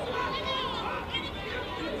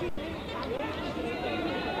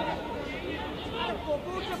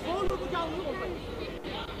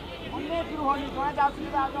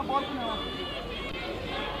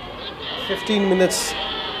 "15 minutes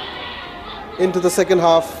into the second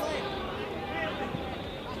half.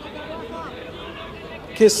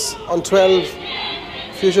 Kiss on 12,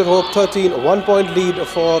 Future Hope 13, a 1-point lead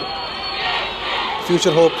for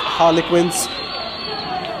Future Hope Harlequins.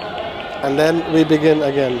 And then we begin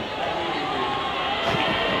again.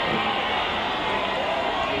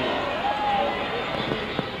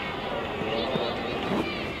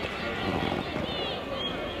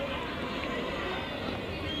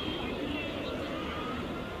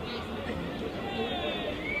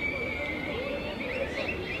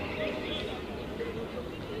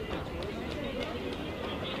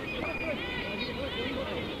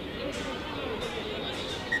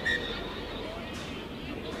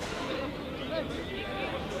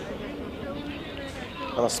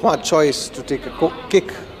 And a smart choice to take a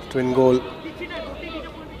kick to in goal.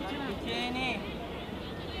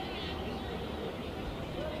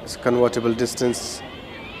 It's convertible distance.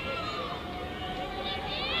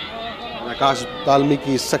 And Akash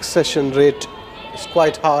Dalmiki's succession rate is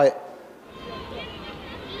quite high.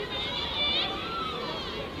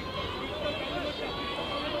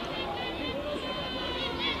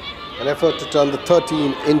 An effort to turn the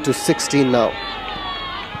 13 into 16 now.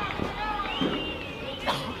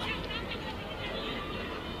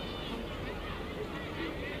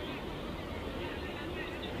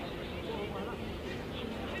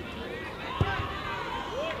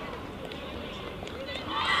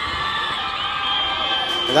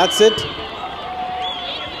 And that's it.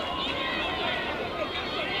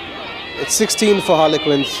 It's 16 for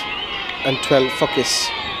Harlequins and 12 for Kiss.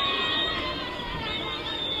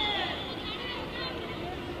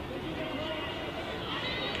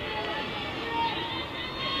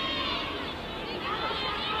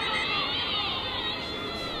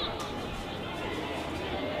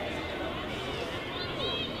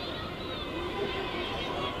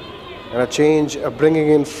 And a change,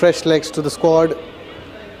 bringing in fresh legs to the squad.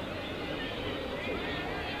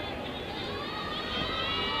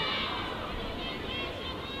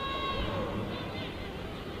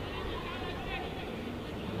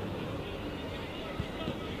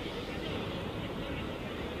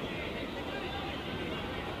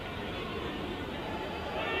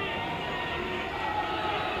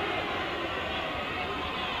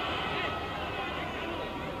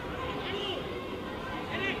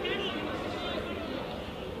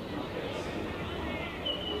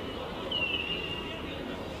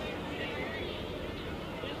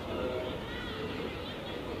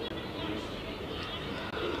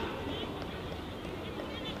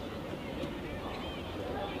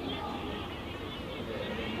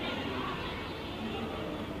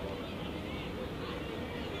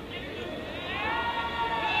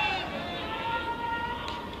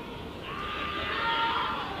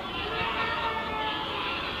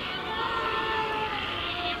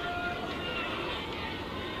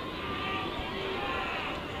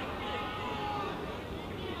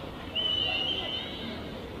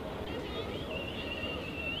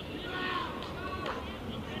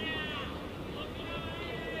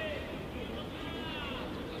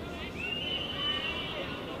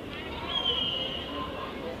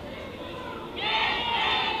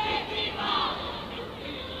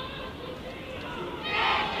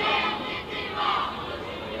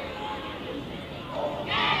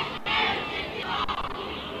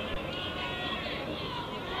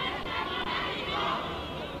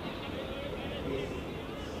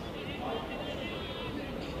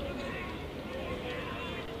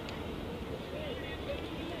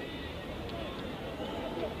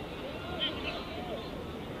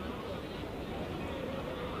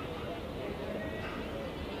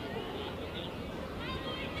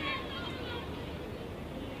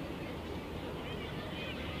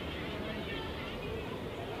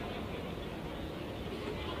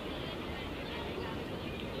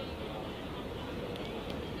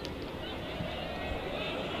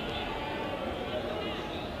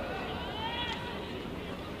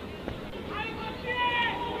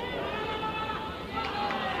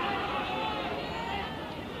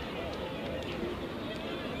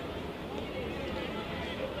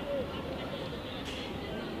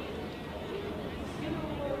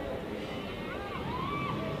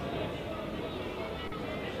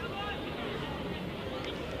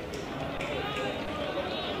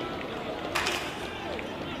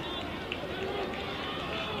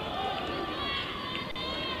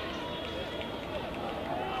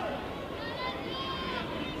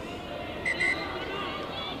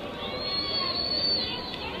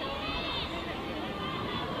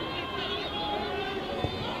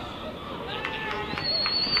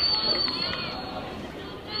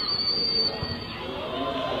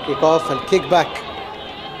 Kick off and kick back.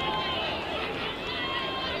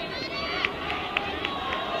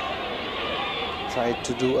 Tried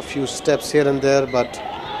to do a few steps here and there, but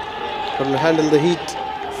couldn't handle the heat.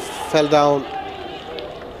 Fell down.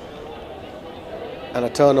 And a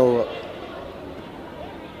turnover.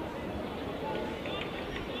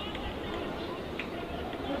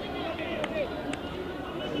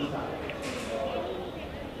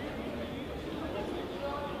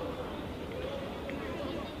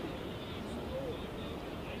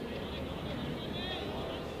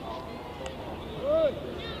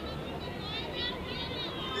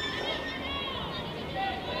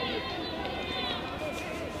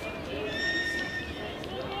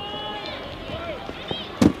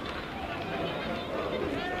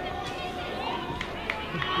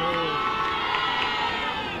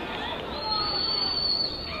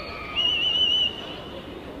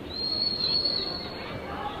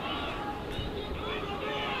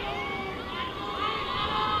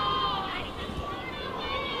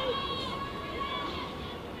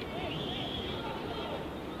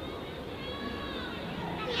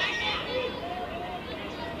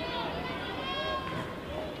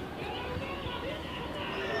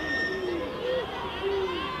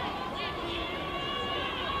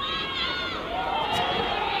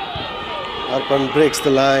 Harlequins breaks the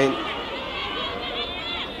line.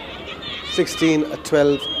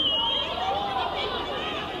 16-12.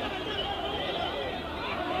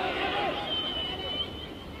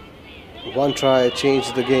 One try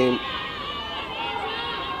changed the game.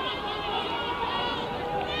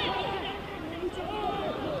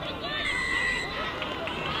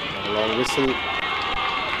 A long whistle.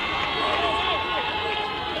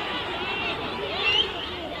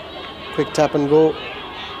 Quick tap and go.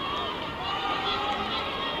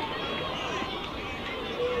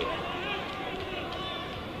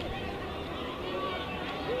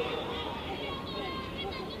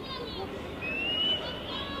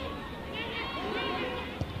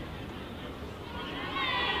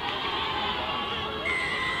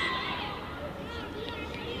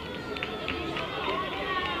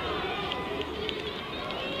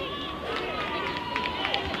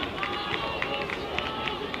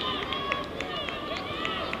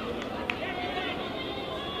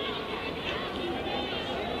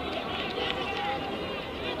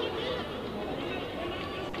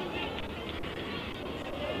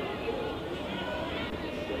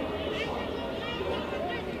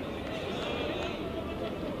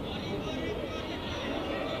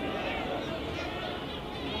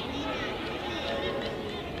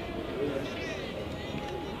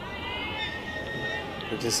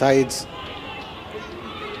 Decides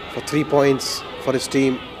for 3 points for his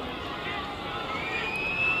team.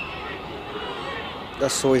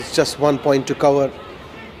 So it's just 1 point to cover.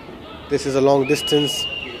 This is a long distance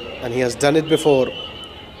and he has done it before,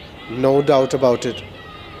 no doubt about it.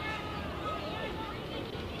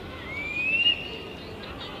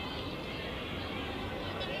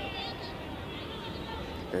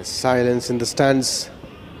 There's silence in the stands.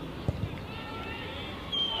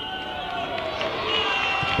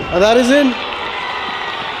 And that is in.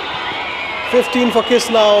 15 for Kiss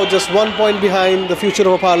now, just 1 point behind the future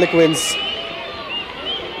of Harlequins.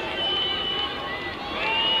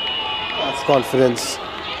 That's confidence,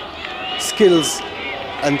 skills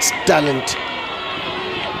and talent.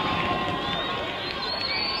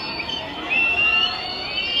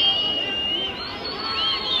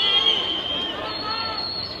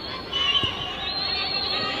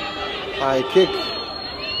 High kick.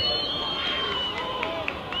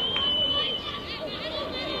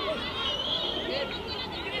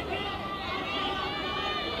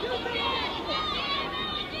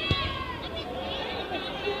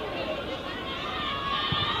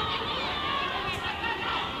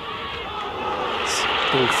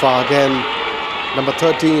 Too far again. Number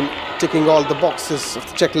 13 ticking all the boxes of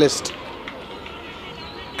the checklist.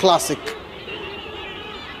 Classic.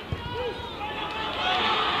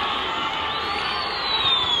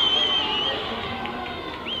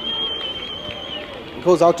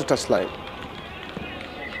 Goes out to touchline.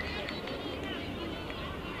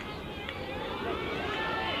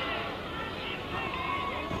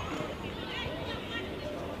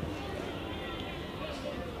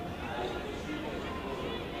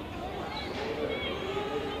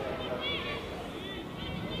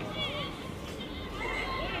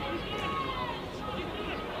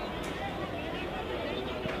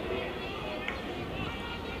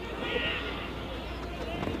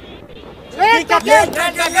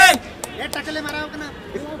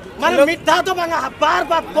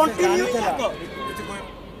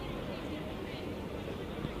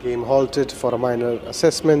 Game halted for a minor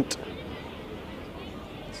assessment.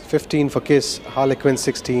 15 for Kiss, Harlequins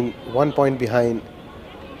 16, 1 point behind.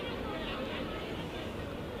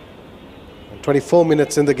 24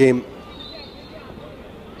 minutes in the game.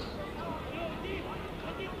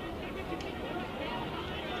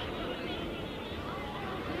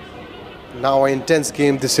 Now an intense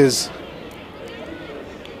game this is.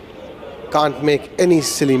 Can't make any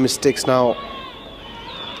silly mistakes now.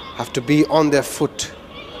 Have to be on their foot.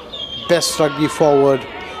 Best rugby forward.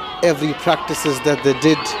 Every practices that they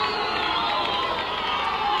did.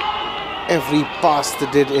 Every pass they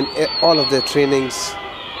did in all of their trainings.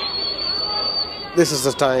 This is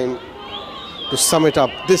the time to sum it up.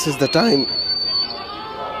 This is the time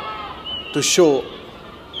to show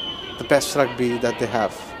the best rugby that they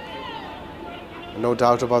have. No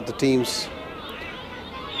doubt about the teams.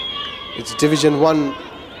 It's Division 1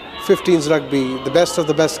 15s rugby. The best of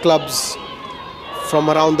the best clubs from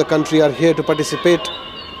around the country are here to participate.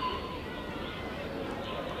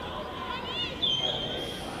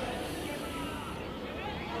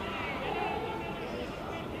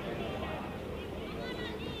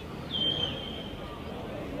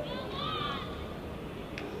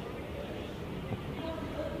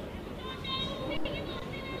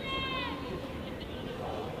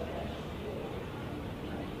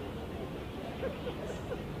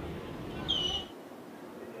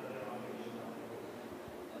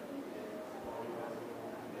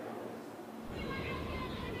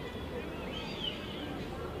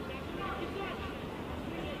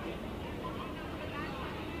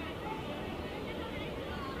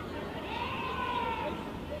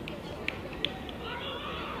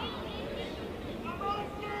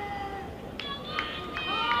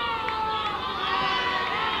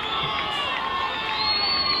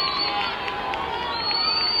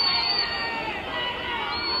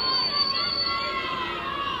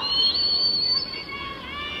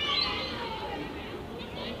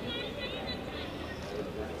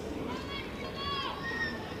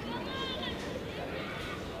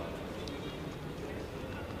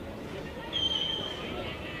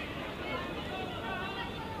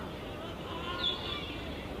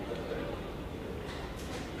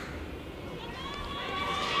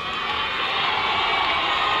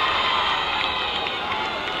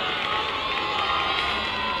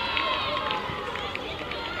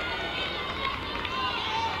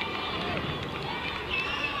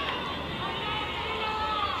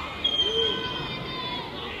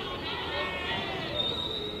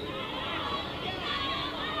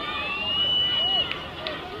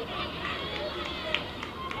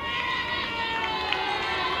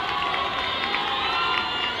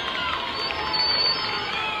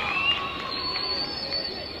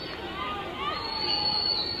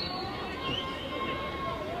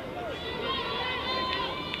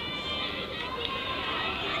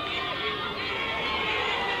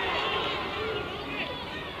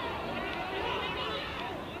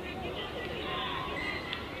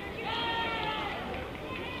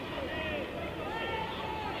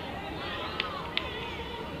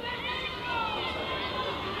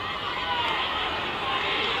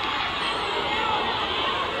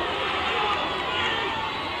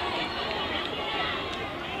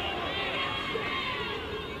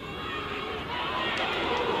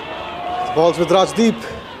 Balls with Rajdeep.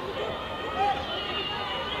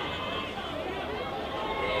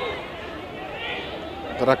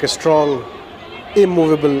 The ruck is strong,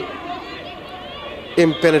 immovable,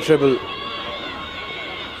 impenetrable.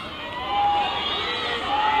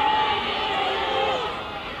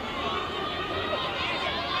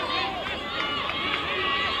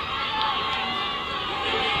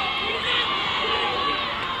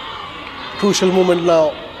 Crucial moment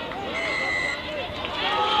now.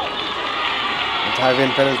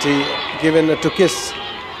 High-win penalty given to Kiss.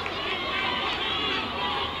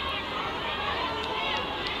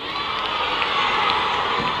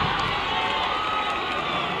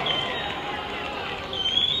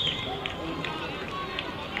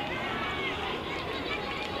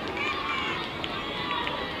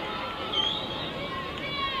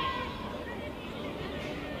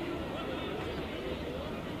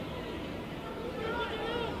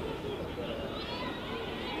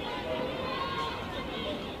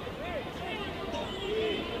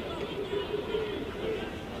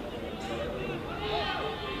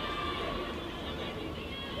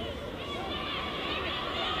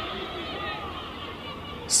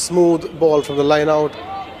 Smooth ball from the line out,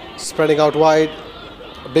 spreading out wide.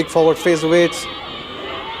 A big forward face awaits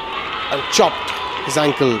and chopped his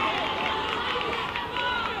ankle.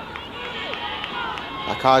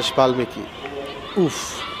 Akash Balmiki.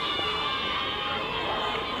 Oof.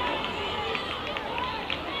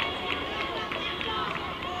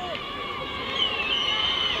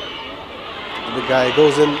 The guy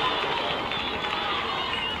goes in.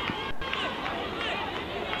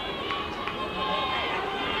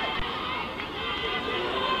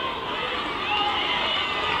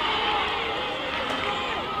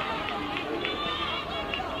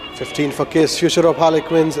 $15 for Kiss, future of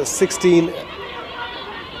Harlequins, 16.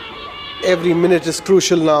 Every minute is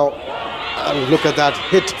crucial now. And look at that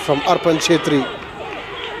hit from Arpan Chetri.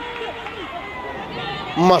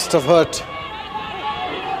 Must have hurt.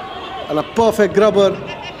 And a perfect grubber.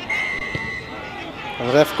 And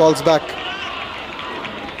the ref calls back.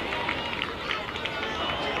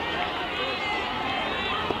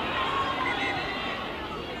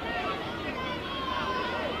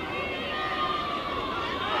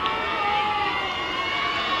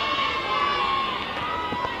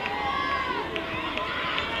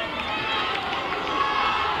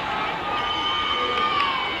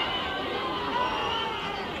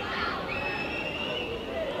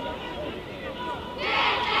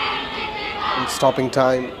 Stopping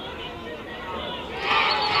time.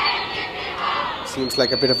 Seems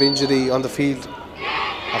like a bit of injury on the field.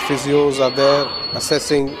 Our physios are there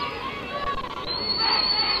assessing.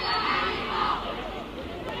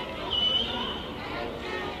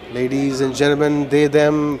 Ladies and gentlemen, they,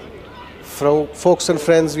 them, folks and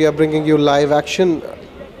friends, we are bringing you live action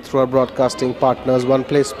through our broadcasting partners, One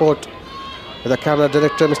Play Sport, with our camera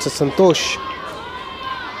director, Mr. Santosh.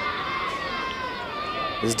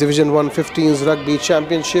 This Division 115's Rugby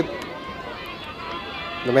Championship,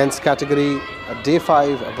 the men's category, Day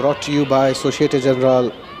 5, brought to you by Associated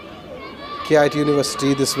General, KIT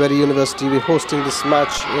University. This very university will be hosting this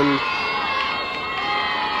match in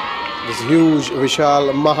this huge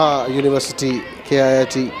Vishal Maha University,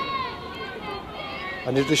 KIT.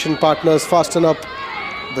 Our nutrition partners, Fasten Up,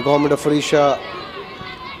 the Government of Odisha,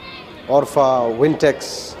 Orpha,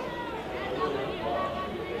 Wintex,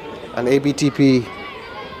 and ABTP.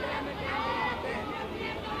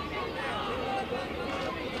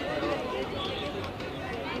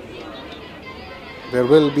 There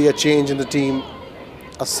will be a change in the team,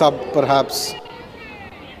 a sub perhaps.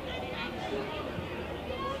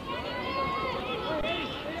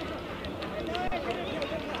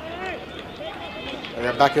 And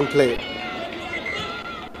they're back in play.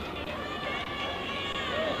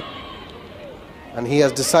 And he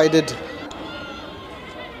has decided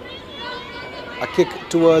a kick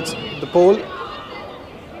towards the pole.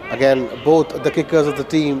 Again, both the kickers of the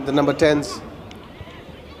team, the number 10s,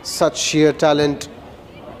 such sheer talent,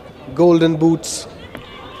 golden boots.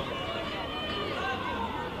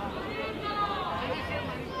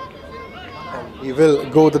 And he will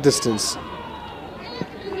go the distance.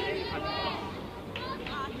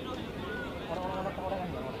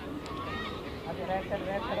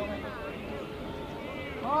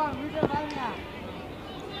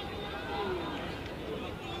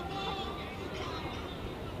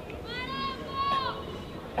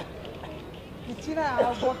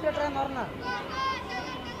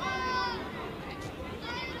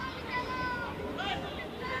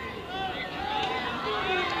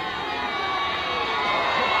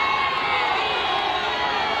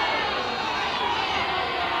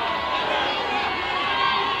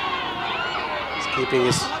 Keeping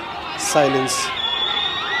his silence,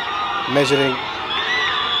 measuring.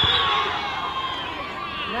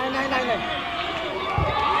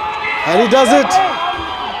 And he does it.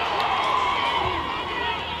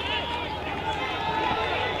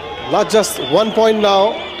 Not just 1 point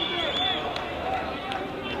now.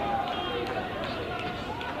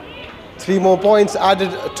 3 more points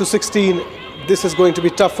added to 16. This is going to be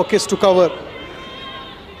tough for Kiss to cover.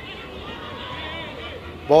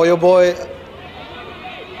 Boy, oh boy.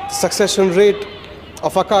 Succession rate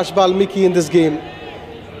of Akash Balmiki in this game,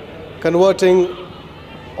 converting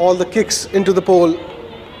all the kicks into the pole,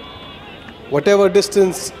 whatever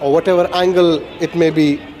distance or whatever angle it may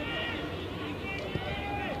be.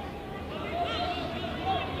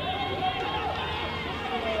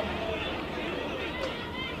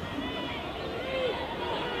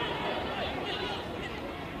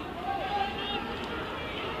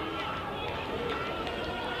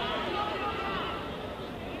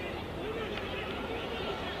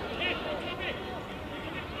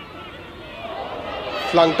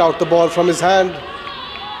 Flunked out the ball from his hand.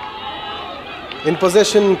 In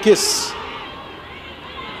possession, Kiss.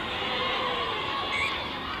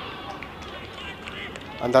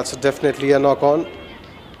 And that's definitely a knock-on.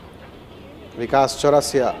 Vikas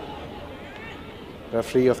Chaurasia,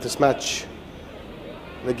 referee of this match.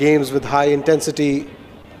 The games with high intensity.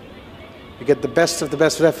 You get the best of the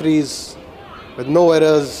best referees with no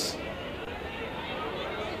errors.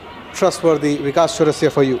 Trustworthy Vikas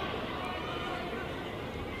Chaurasia for you.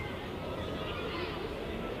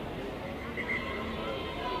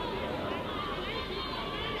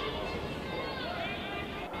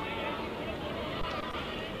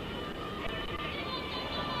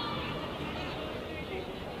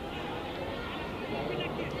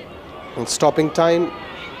 And stopping time,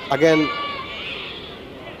 again,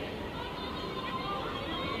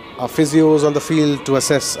 our physios on the field to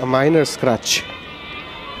assess a minor scratch.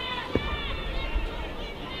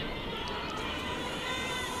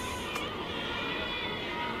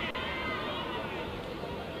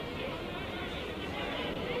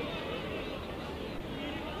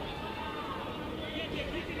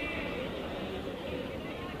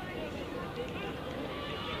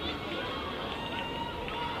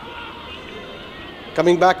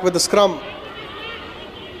 Coming back with the scrum.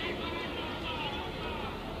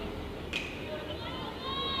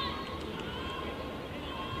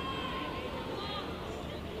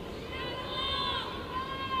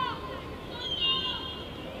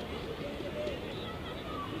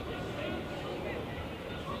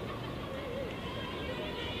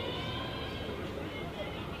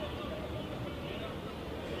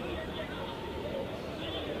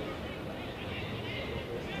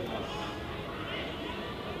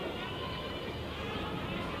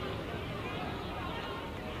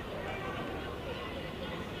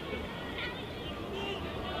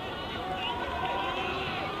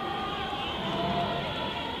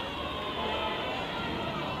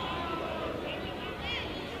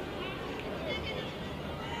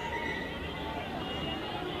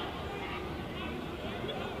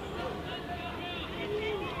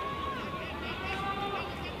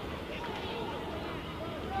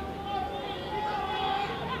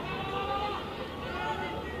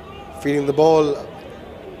 feeding the ball.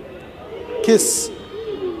 Kiss.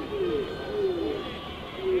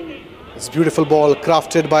 This beautiful ball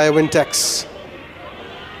crafted by Wintex.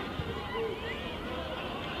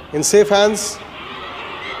 In safe hands.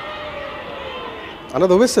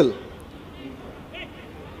 Another whistle.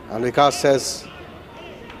 And Vikas says,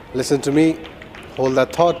 listen to me, hold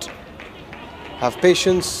that thought, have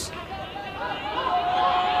patience.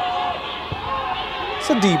 It's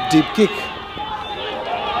a deep, deep kick.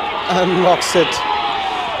 And knocks it.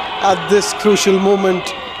 At this crucial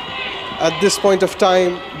moment, at this point of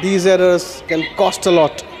time, these errors can cost a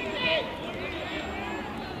lot.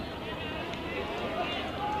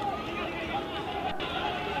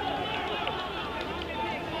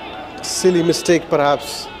 Silly mistake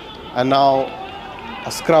perhaps, and now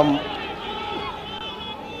a scrum.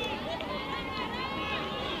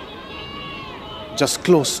 Just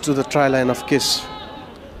close to the try line of Kiss.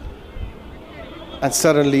 And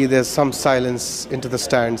suddenly there's some silence into the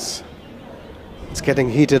stands. It's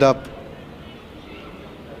getting heated up.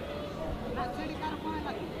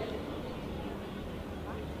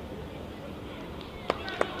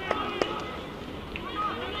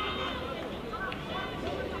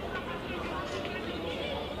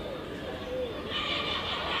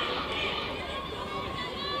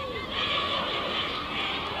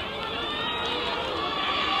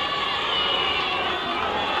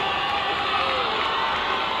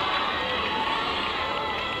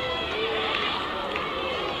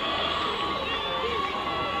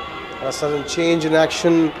 A sudden change in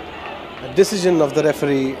action, a decision of the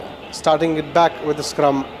referee, starting it back with the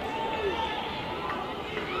scrum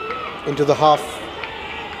into the half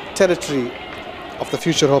territory of the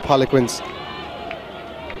Future Hope Harlequins.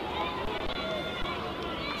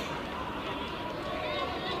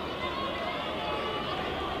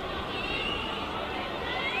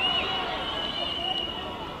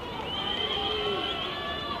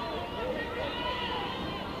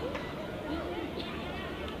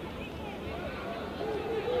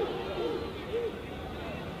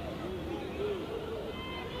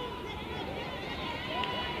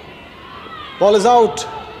 Ball is out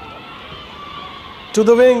to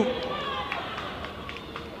the wing.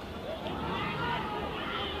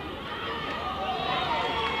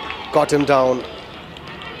 Got him down.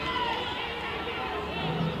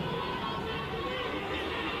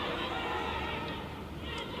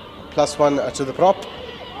 +1 to the prop.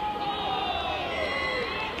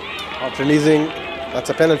 Not releasing.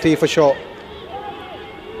 That's a penalty for sure.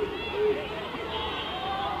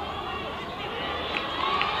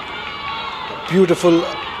 Beautiful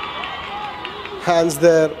hands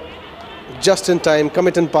there, just in time,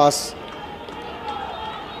 commit and pass.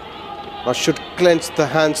 Now should clench the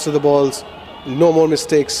hands to the balls, no more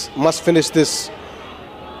mistakes, must finish this.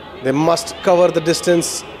 They must cover the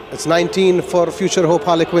distance. It's 19 for Future Hope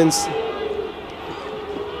Harlequins.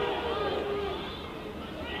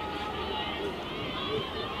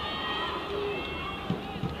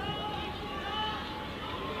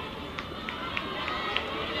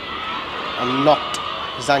 And knocked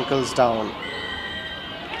his ankles down.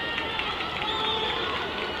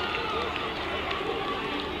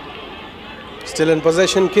 Still in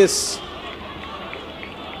possession, Kiss.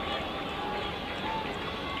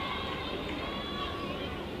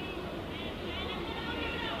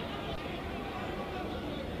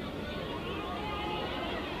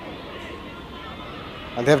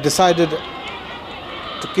 And they have decided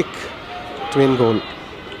to kick to in goal.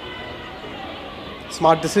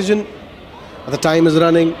 Smart decision. The time is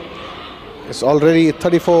running. It's already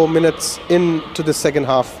 34 minutes into the second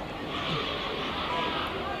half.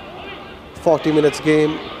 40 minutes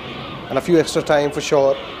game and a few extra time for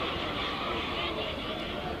sure.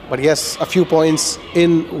 But yes, a few points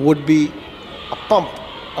in would be a pump,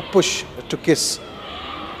 a push to Kiss.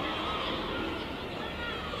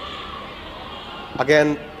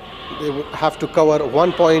 Again, they would have to cover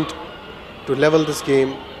 1 point to level this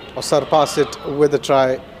game or surpass it with a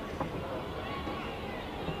try.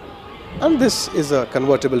 And this is a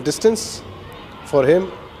convertible distance for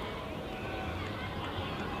him.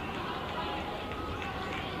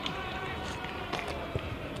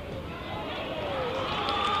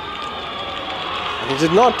 And he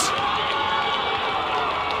did not.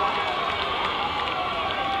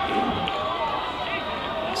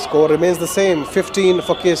 Score remains the same, 15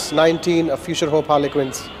 for Kiss, 19 of Future Hope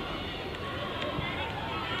Harlequins.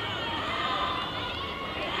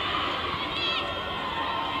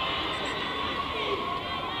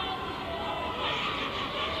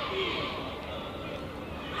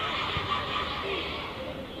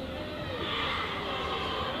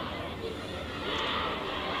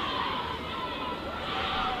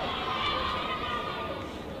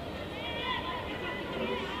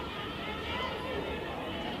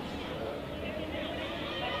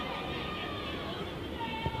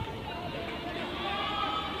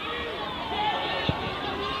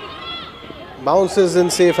 Bounces in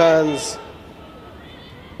safe hands.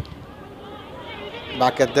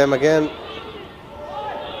 Back at them again.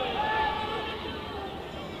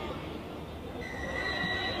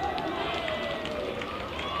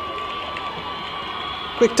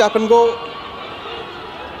 Quick tap and go.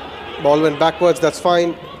 Ball went backwards, that's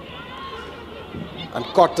fine. And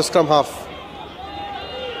caught the scrum half.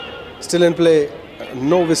 Still in play,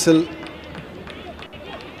 no whistle.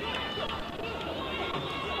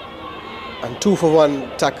 And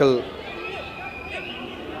 2-for-1 tackle.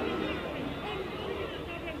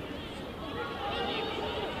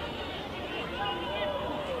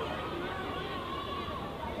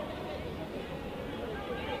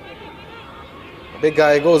 Big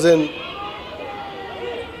guy goes in.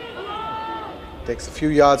 Takes a few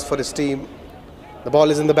yards for his team. The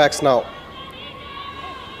ball is in the backs now.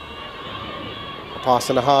 A pass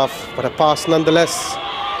and a half, but a pass nonetheless.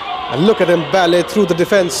 And look at him ballet through the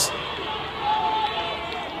defense.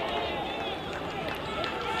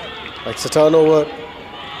 It's a turnover.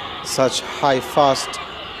 Such high,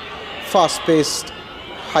 fast-paced,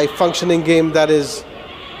 high-functioning game that is.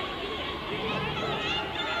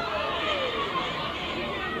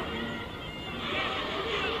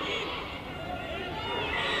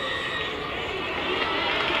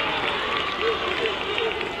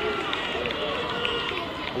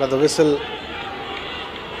 Another whistle,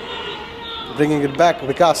 bringing it back,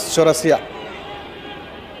 Vikas Chaurasia.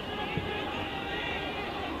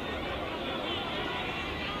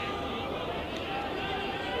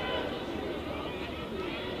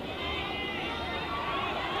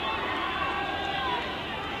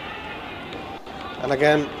 And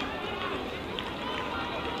again,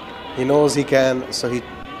 he knows he can, so he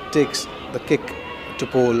takes the kick to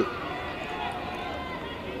pole.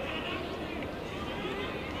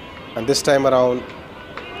 And this time around,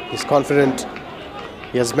 he's confident.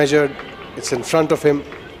 He has measured, it's in front of him,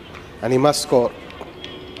 and he must score.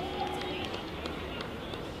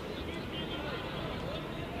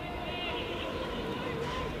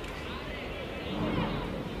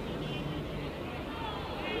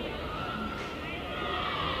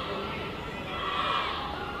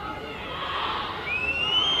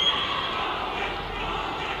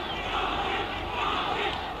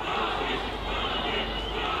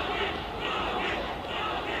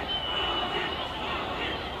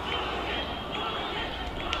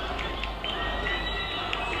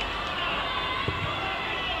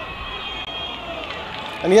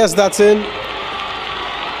 And yes, that's in.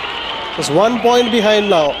 Just 1 point behind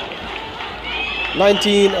now.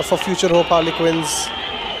 19 for Future Hope Harlequins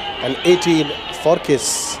and 18 for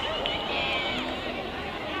KISS.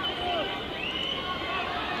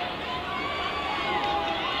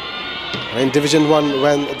 In Division 1,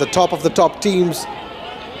 when the top of the top teams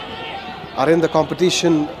are in the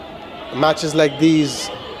competition, matches like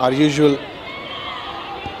these are usual.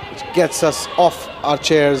 It gets us off our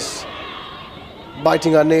chairs,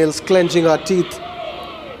 biting our nails, clenching our teeth.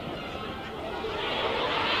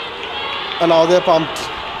 And now they're pumped.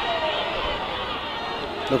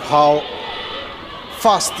 Look how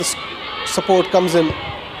fast the support comes in.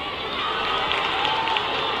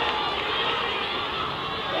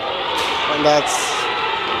 And that's...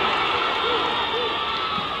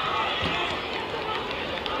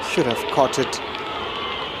 should have caught it.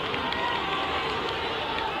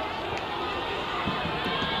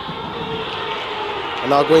 And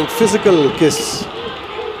now going physical, KISS.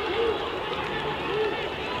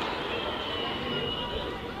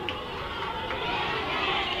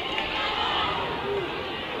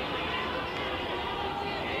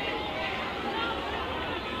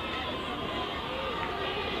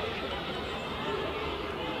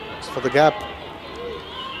 For the gap,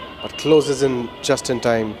 but closes in just in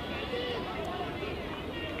time.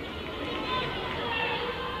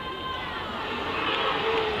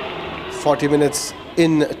 "40 minutes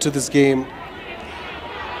into this game,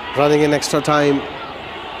 running in extra time.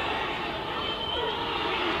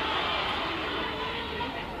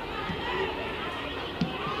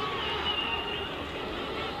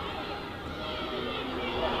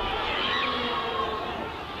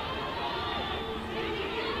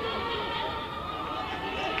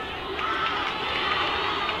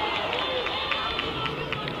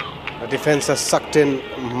 The defense has sucked in,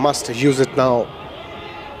 must use it now.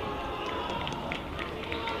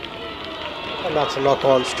 And that's a knock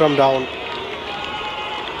on, strum down.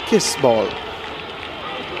 KISS ball.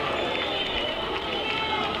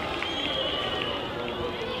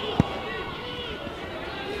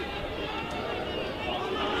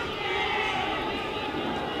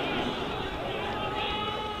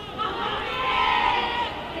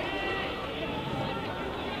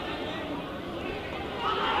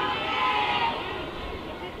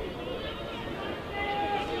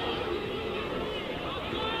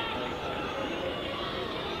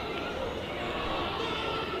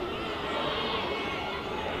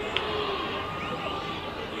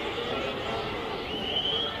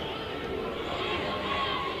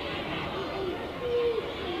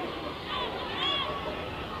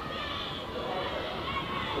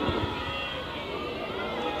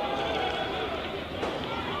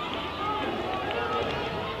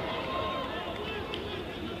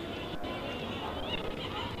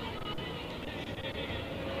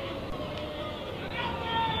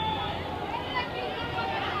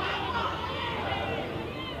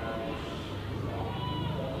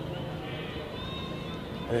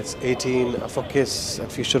 And it's 18 for Kiss and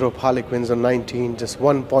Future Hope Harlequins on 19. Just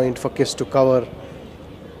 1 point for Kiss to cover.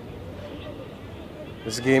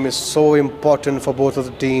 This game is so important for both of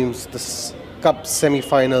the teams. This Cup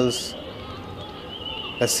semi-finals.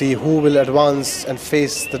 Let's see who will advance and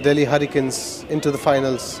face the Delhi Hurricanes into the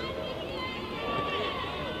finals.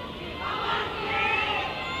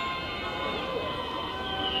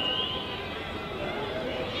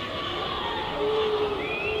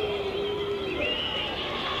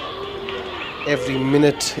 Every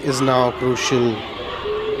minute is now crucial.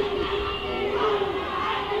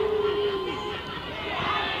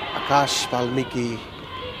 Akash Valmiki,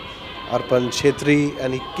 Arpan Chetri,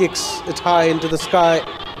 and he kicks it high into the sky.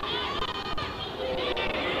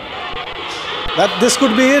 This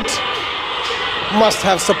could be it. Must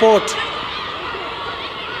have support.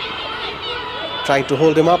 Trying to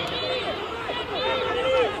hold him up.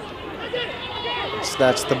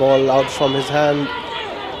 Snatched the ball out from his hand.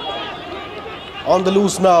 On the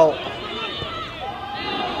loose now.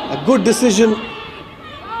 A good decision,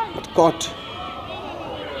 but caught.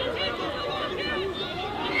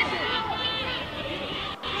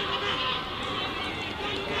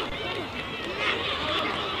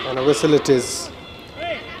 And a whistle it is.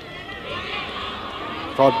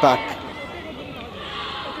 Brought back.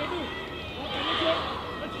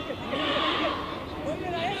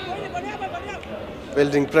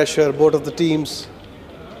 Building pressure, both of the teams.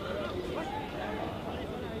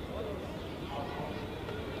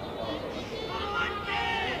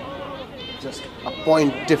 Just a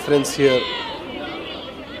point difference here.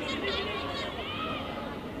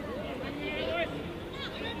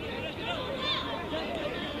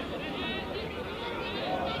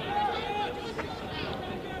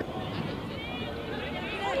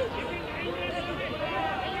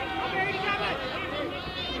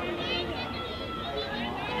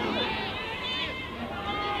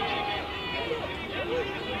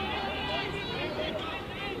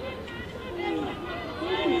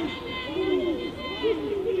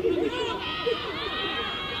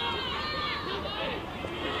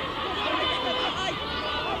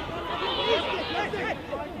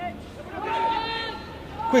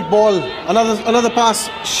 Quick ball, another pass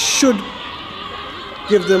should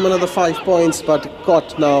give them another 5 points, but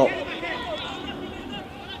caught now.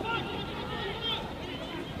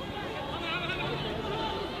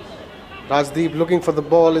 Rajdeep looking for the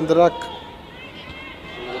ball in the ruck.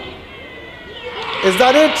 Is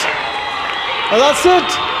that it? Oh, that's it.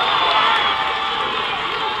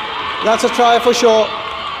 That's a try for sure.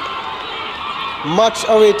 Much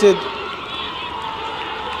awaited.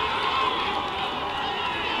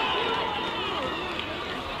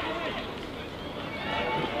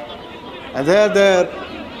 And there,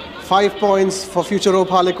 5 points for Future Hope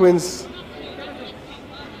Harlequins.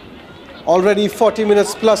 Already 40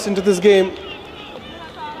 minutes plus into this game.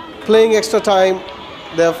 Playing extra time.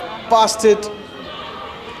 They have passed it.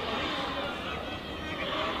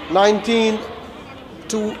 19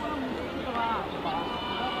 to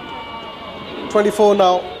 24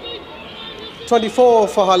 now. 24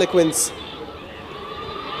 for Harlequins.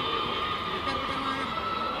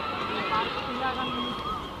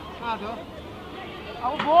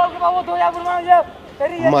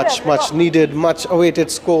 Much needed, much awaited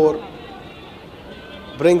score.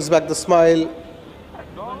 Brings back the smile.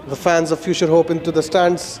 The fans of Future Hope into the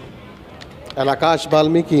stands. And Akash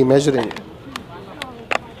Valmiki measuring.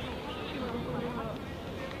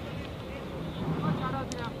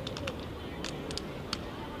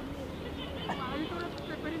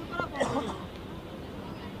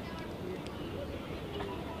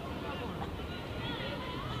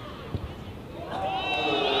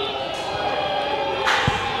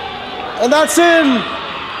 And that's in.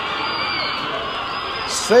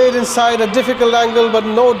 Straight inside, a difficult angle, but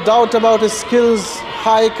no doubt about his skills.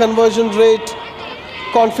 High conversion rate,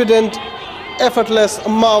 confident, effortless,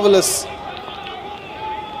 marvelous.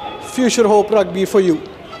 Future Hope Rugby for you.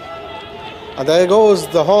 And there goes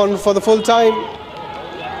the horn for the full time.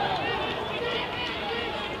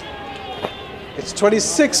 It's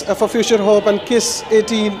 26 for Future Hope and Kiss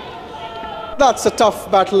 18. That's a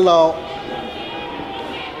tough battle now.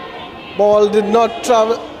 Ball did not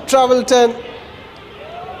travel 10.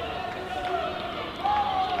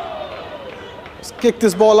 Let's kick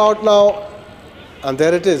this ball out now. And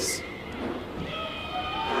there it is.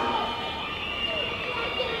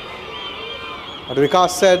 But Vikas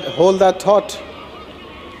said, hold that thought.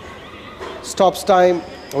 Stops time,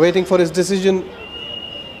 waiting for his decision.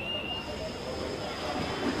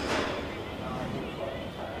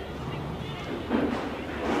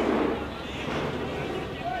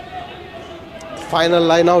 Final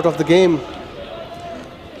line out of the game.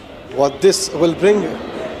 what this will bring.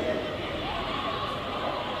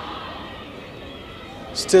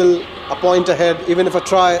 Still a point ahead, even if a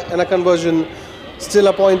try and a conversion, still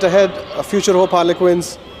a point ahead. A future hope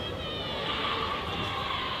Harlequins.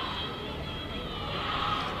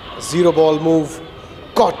 0 ball move,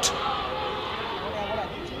 caught.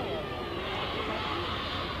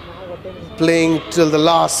 Playing till the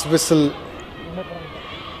last whistle.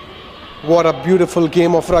 What a beautiful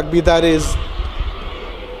game of rugby that is.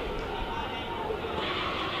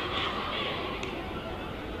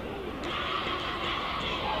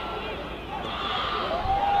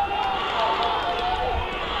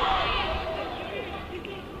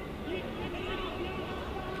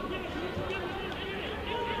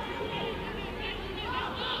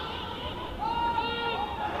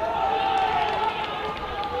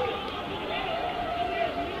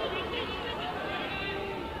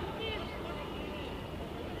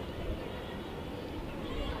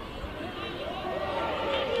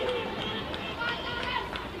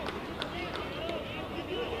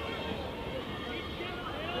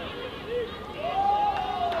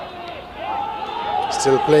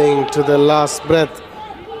 Still playing to the last breath.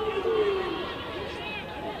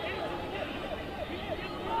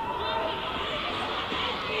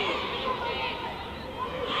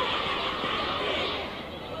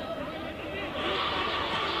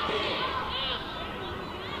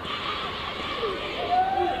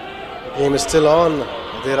 The game is still on.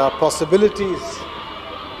 There are possibilities.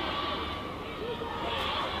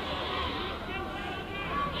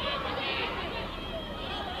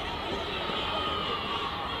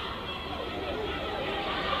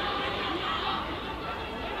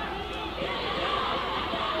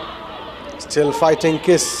 Still fighting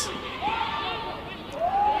Kiss.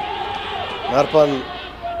 Narpan.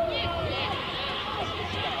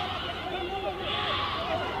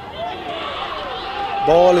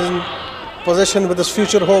 Ball is in possession with his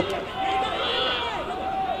future hope.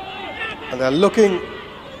 And they're looking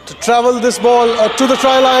to travel this ball to the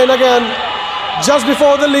try line again. Just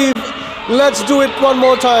before the leave. Let's do it one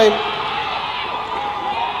more time.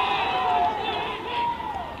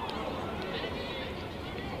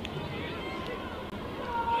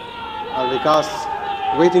 Vikas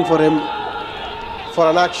waiting for him for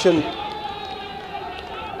an action.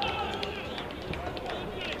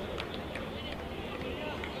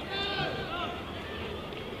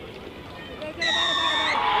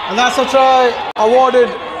 And that's a try awarded.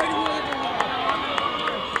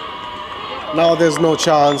 Now there's no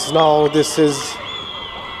chance. Now this is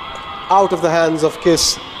out of the hands of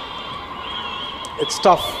Kiss. It's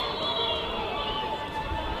tough.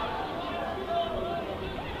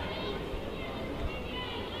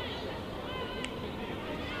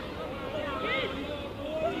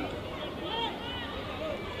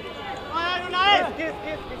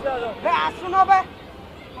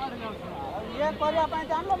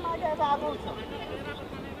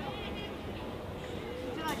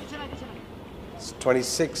 It's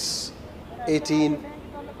 26-18,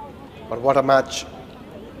 but what a match.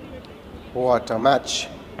 What a match.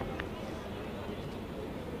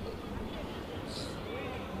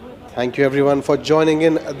 Thank you everyone for joining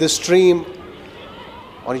in this stream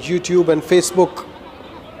on YouTube and Facebook.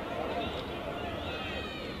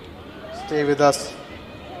 Stay with us.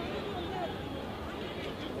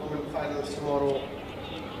 Finals tomorrow.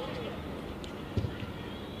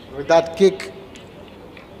 With that kick,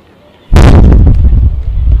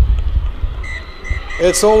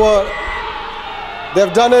 it's over.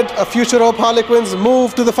 They've done it. A future hope Harlequins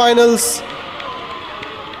move to the finals.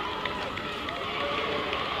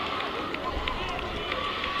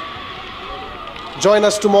 Join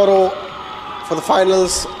us tomorrow for the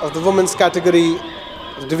finals of the women's category,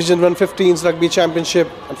 the Division 115's Rugby Championship,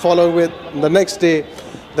 and following with the next day,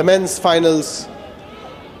 the men's finals.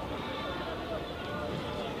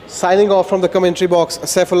 Signing off from the commentary box,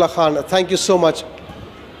 Saifullah Khan. Thank you so much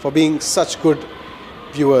for being such good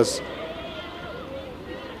viewers.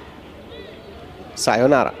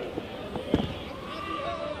 Sayonara.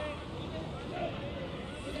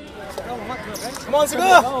 Come on,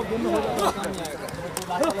 Sigur!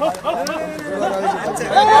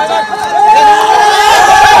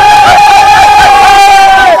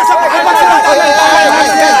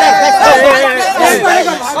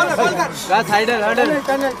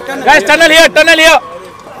 Guys, tunnel here, tunnel here.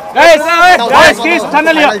 Guys, please,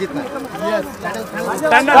 tunnel here.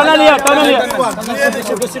 Tunnel here, tunnel here.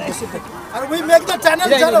 We make the tunnel,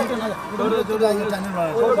 chalo.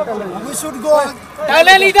 We should go.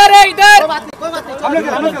 Tunnel इधर है, इधर.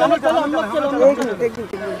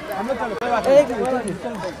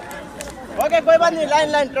 Okay, कोई बात नहीं,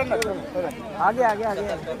 line turn. आगे.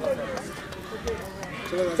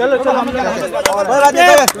 चलो हम कोई बात नहीं.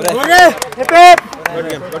 Okay. Hip hip. Good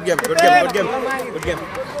game.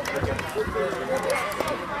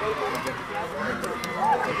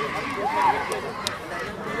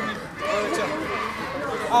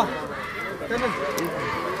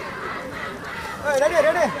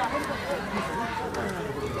 Ready.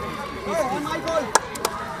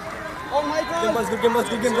 On my goal. Good game, boys.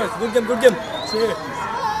 Good game. See.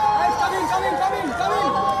 Guys, come in.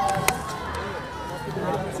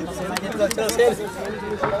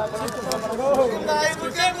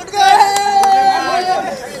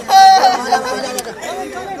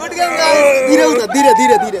 Good game, guys.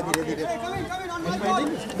 धीरे. Come in on my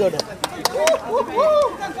goal.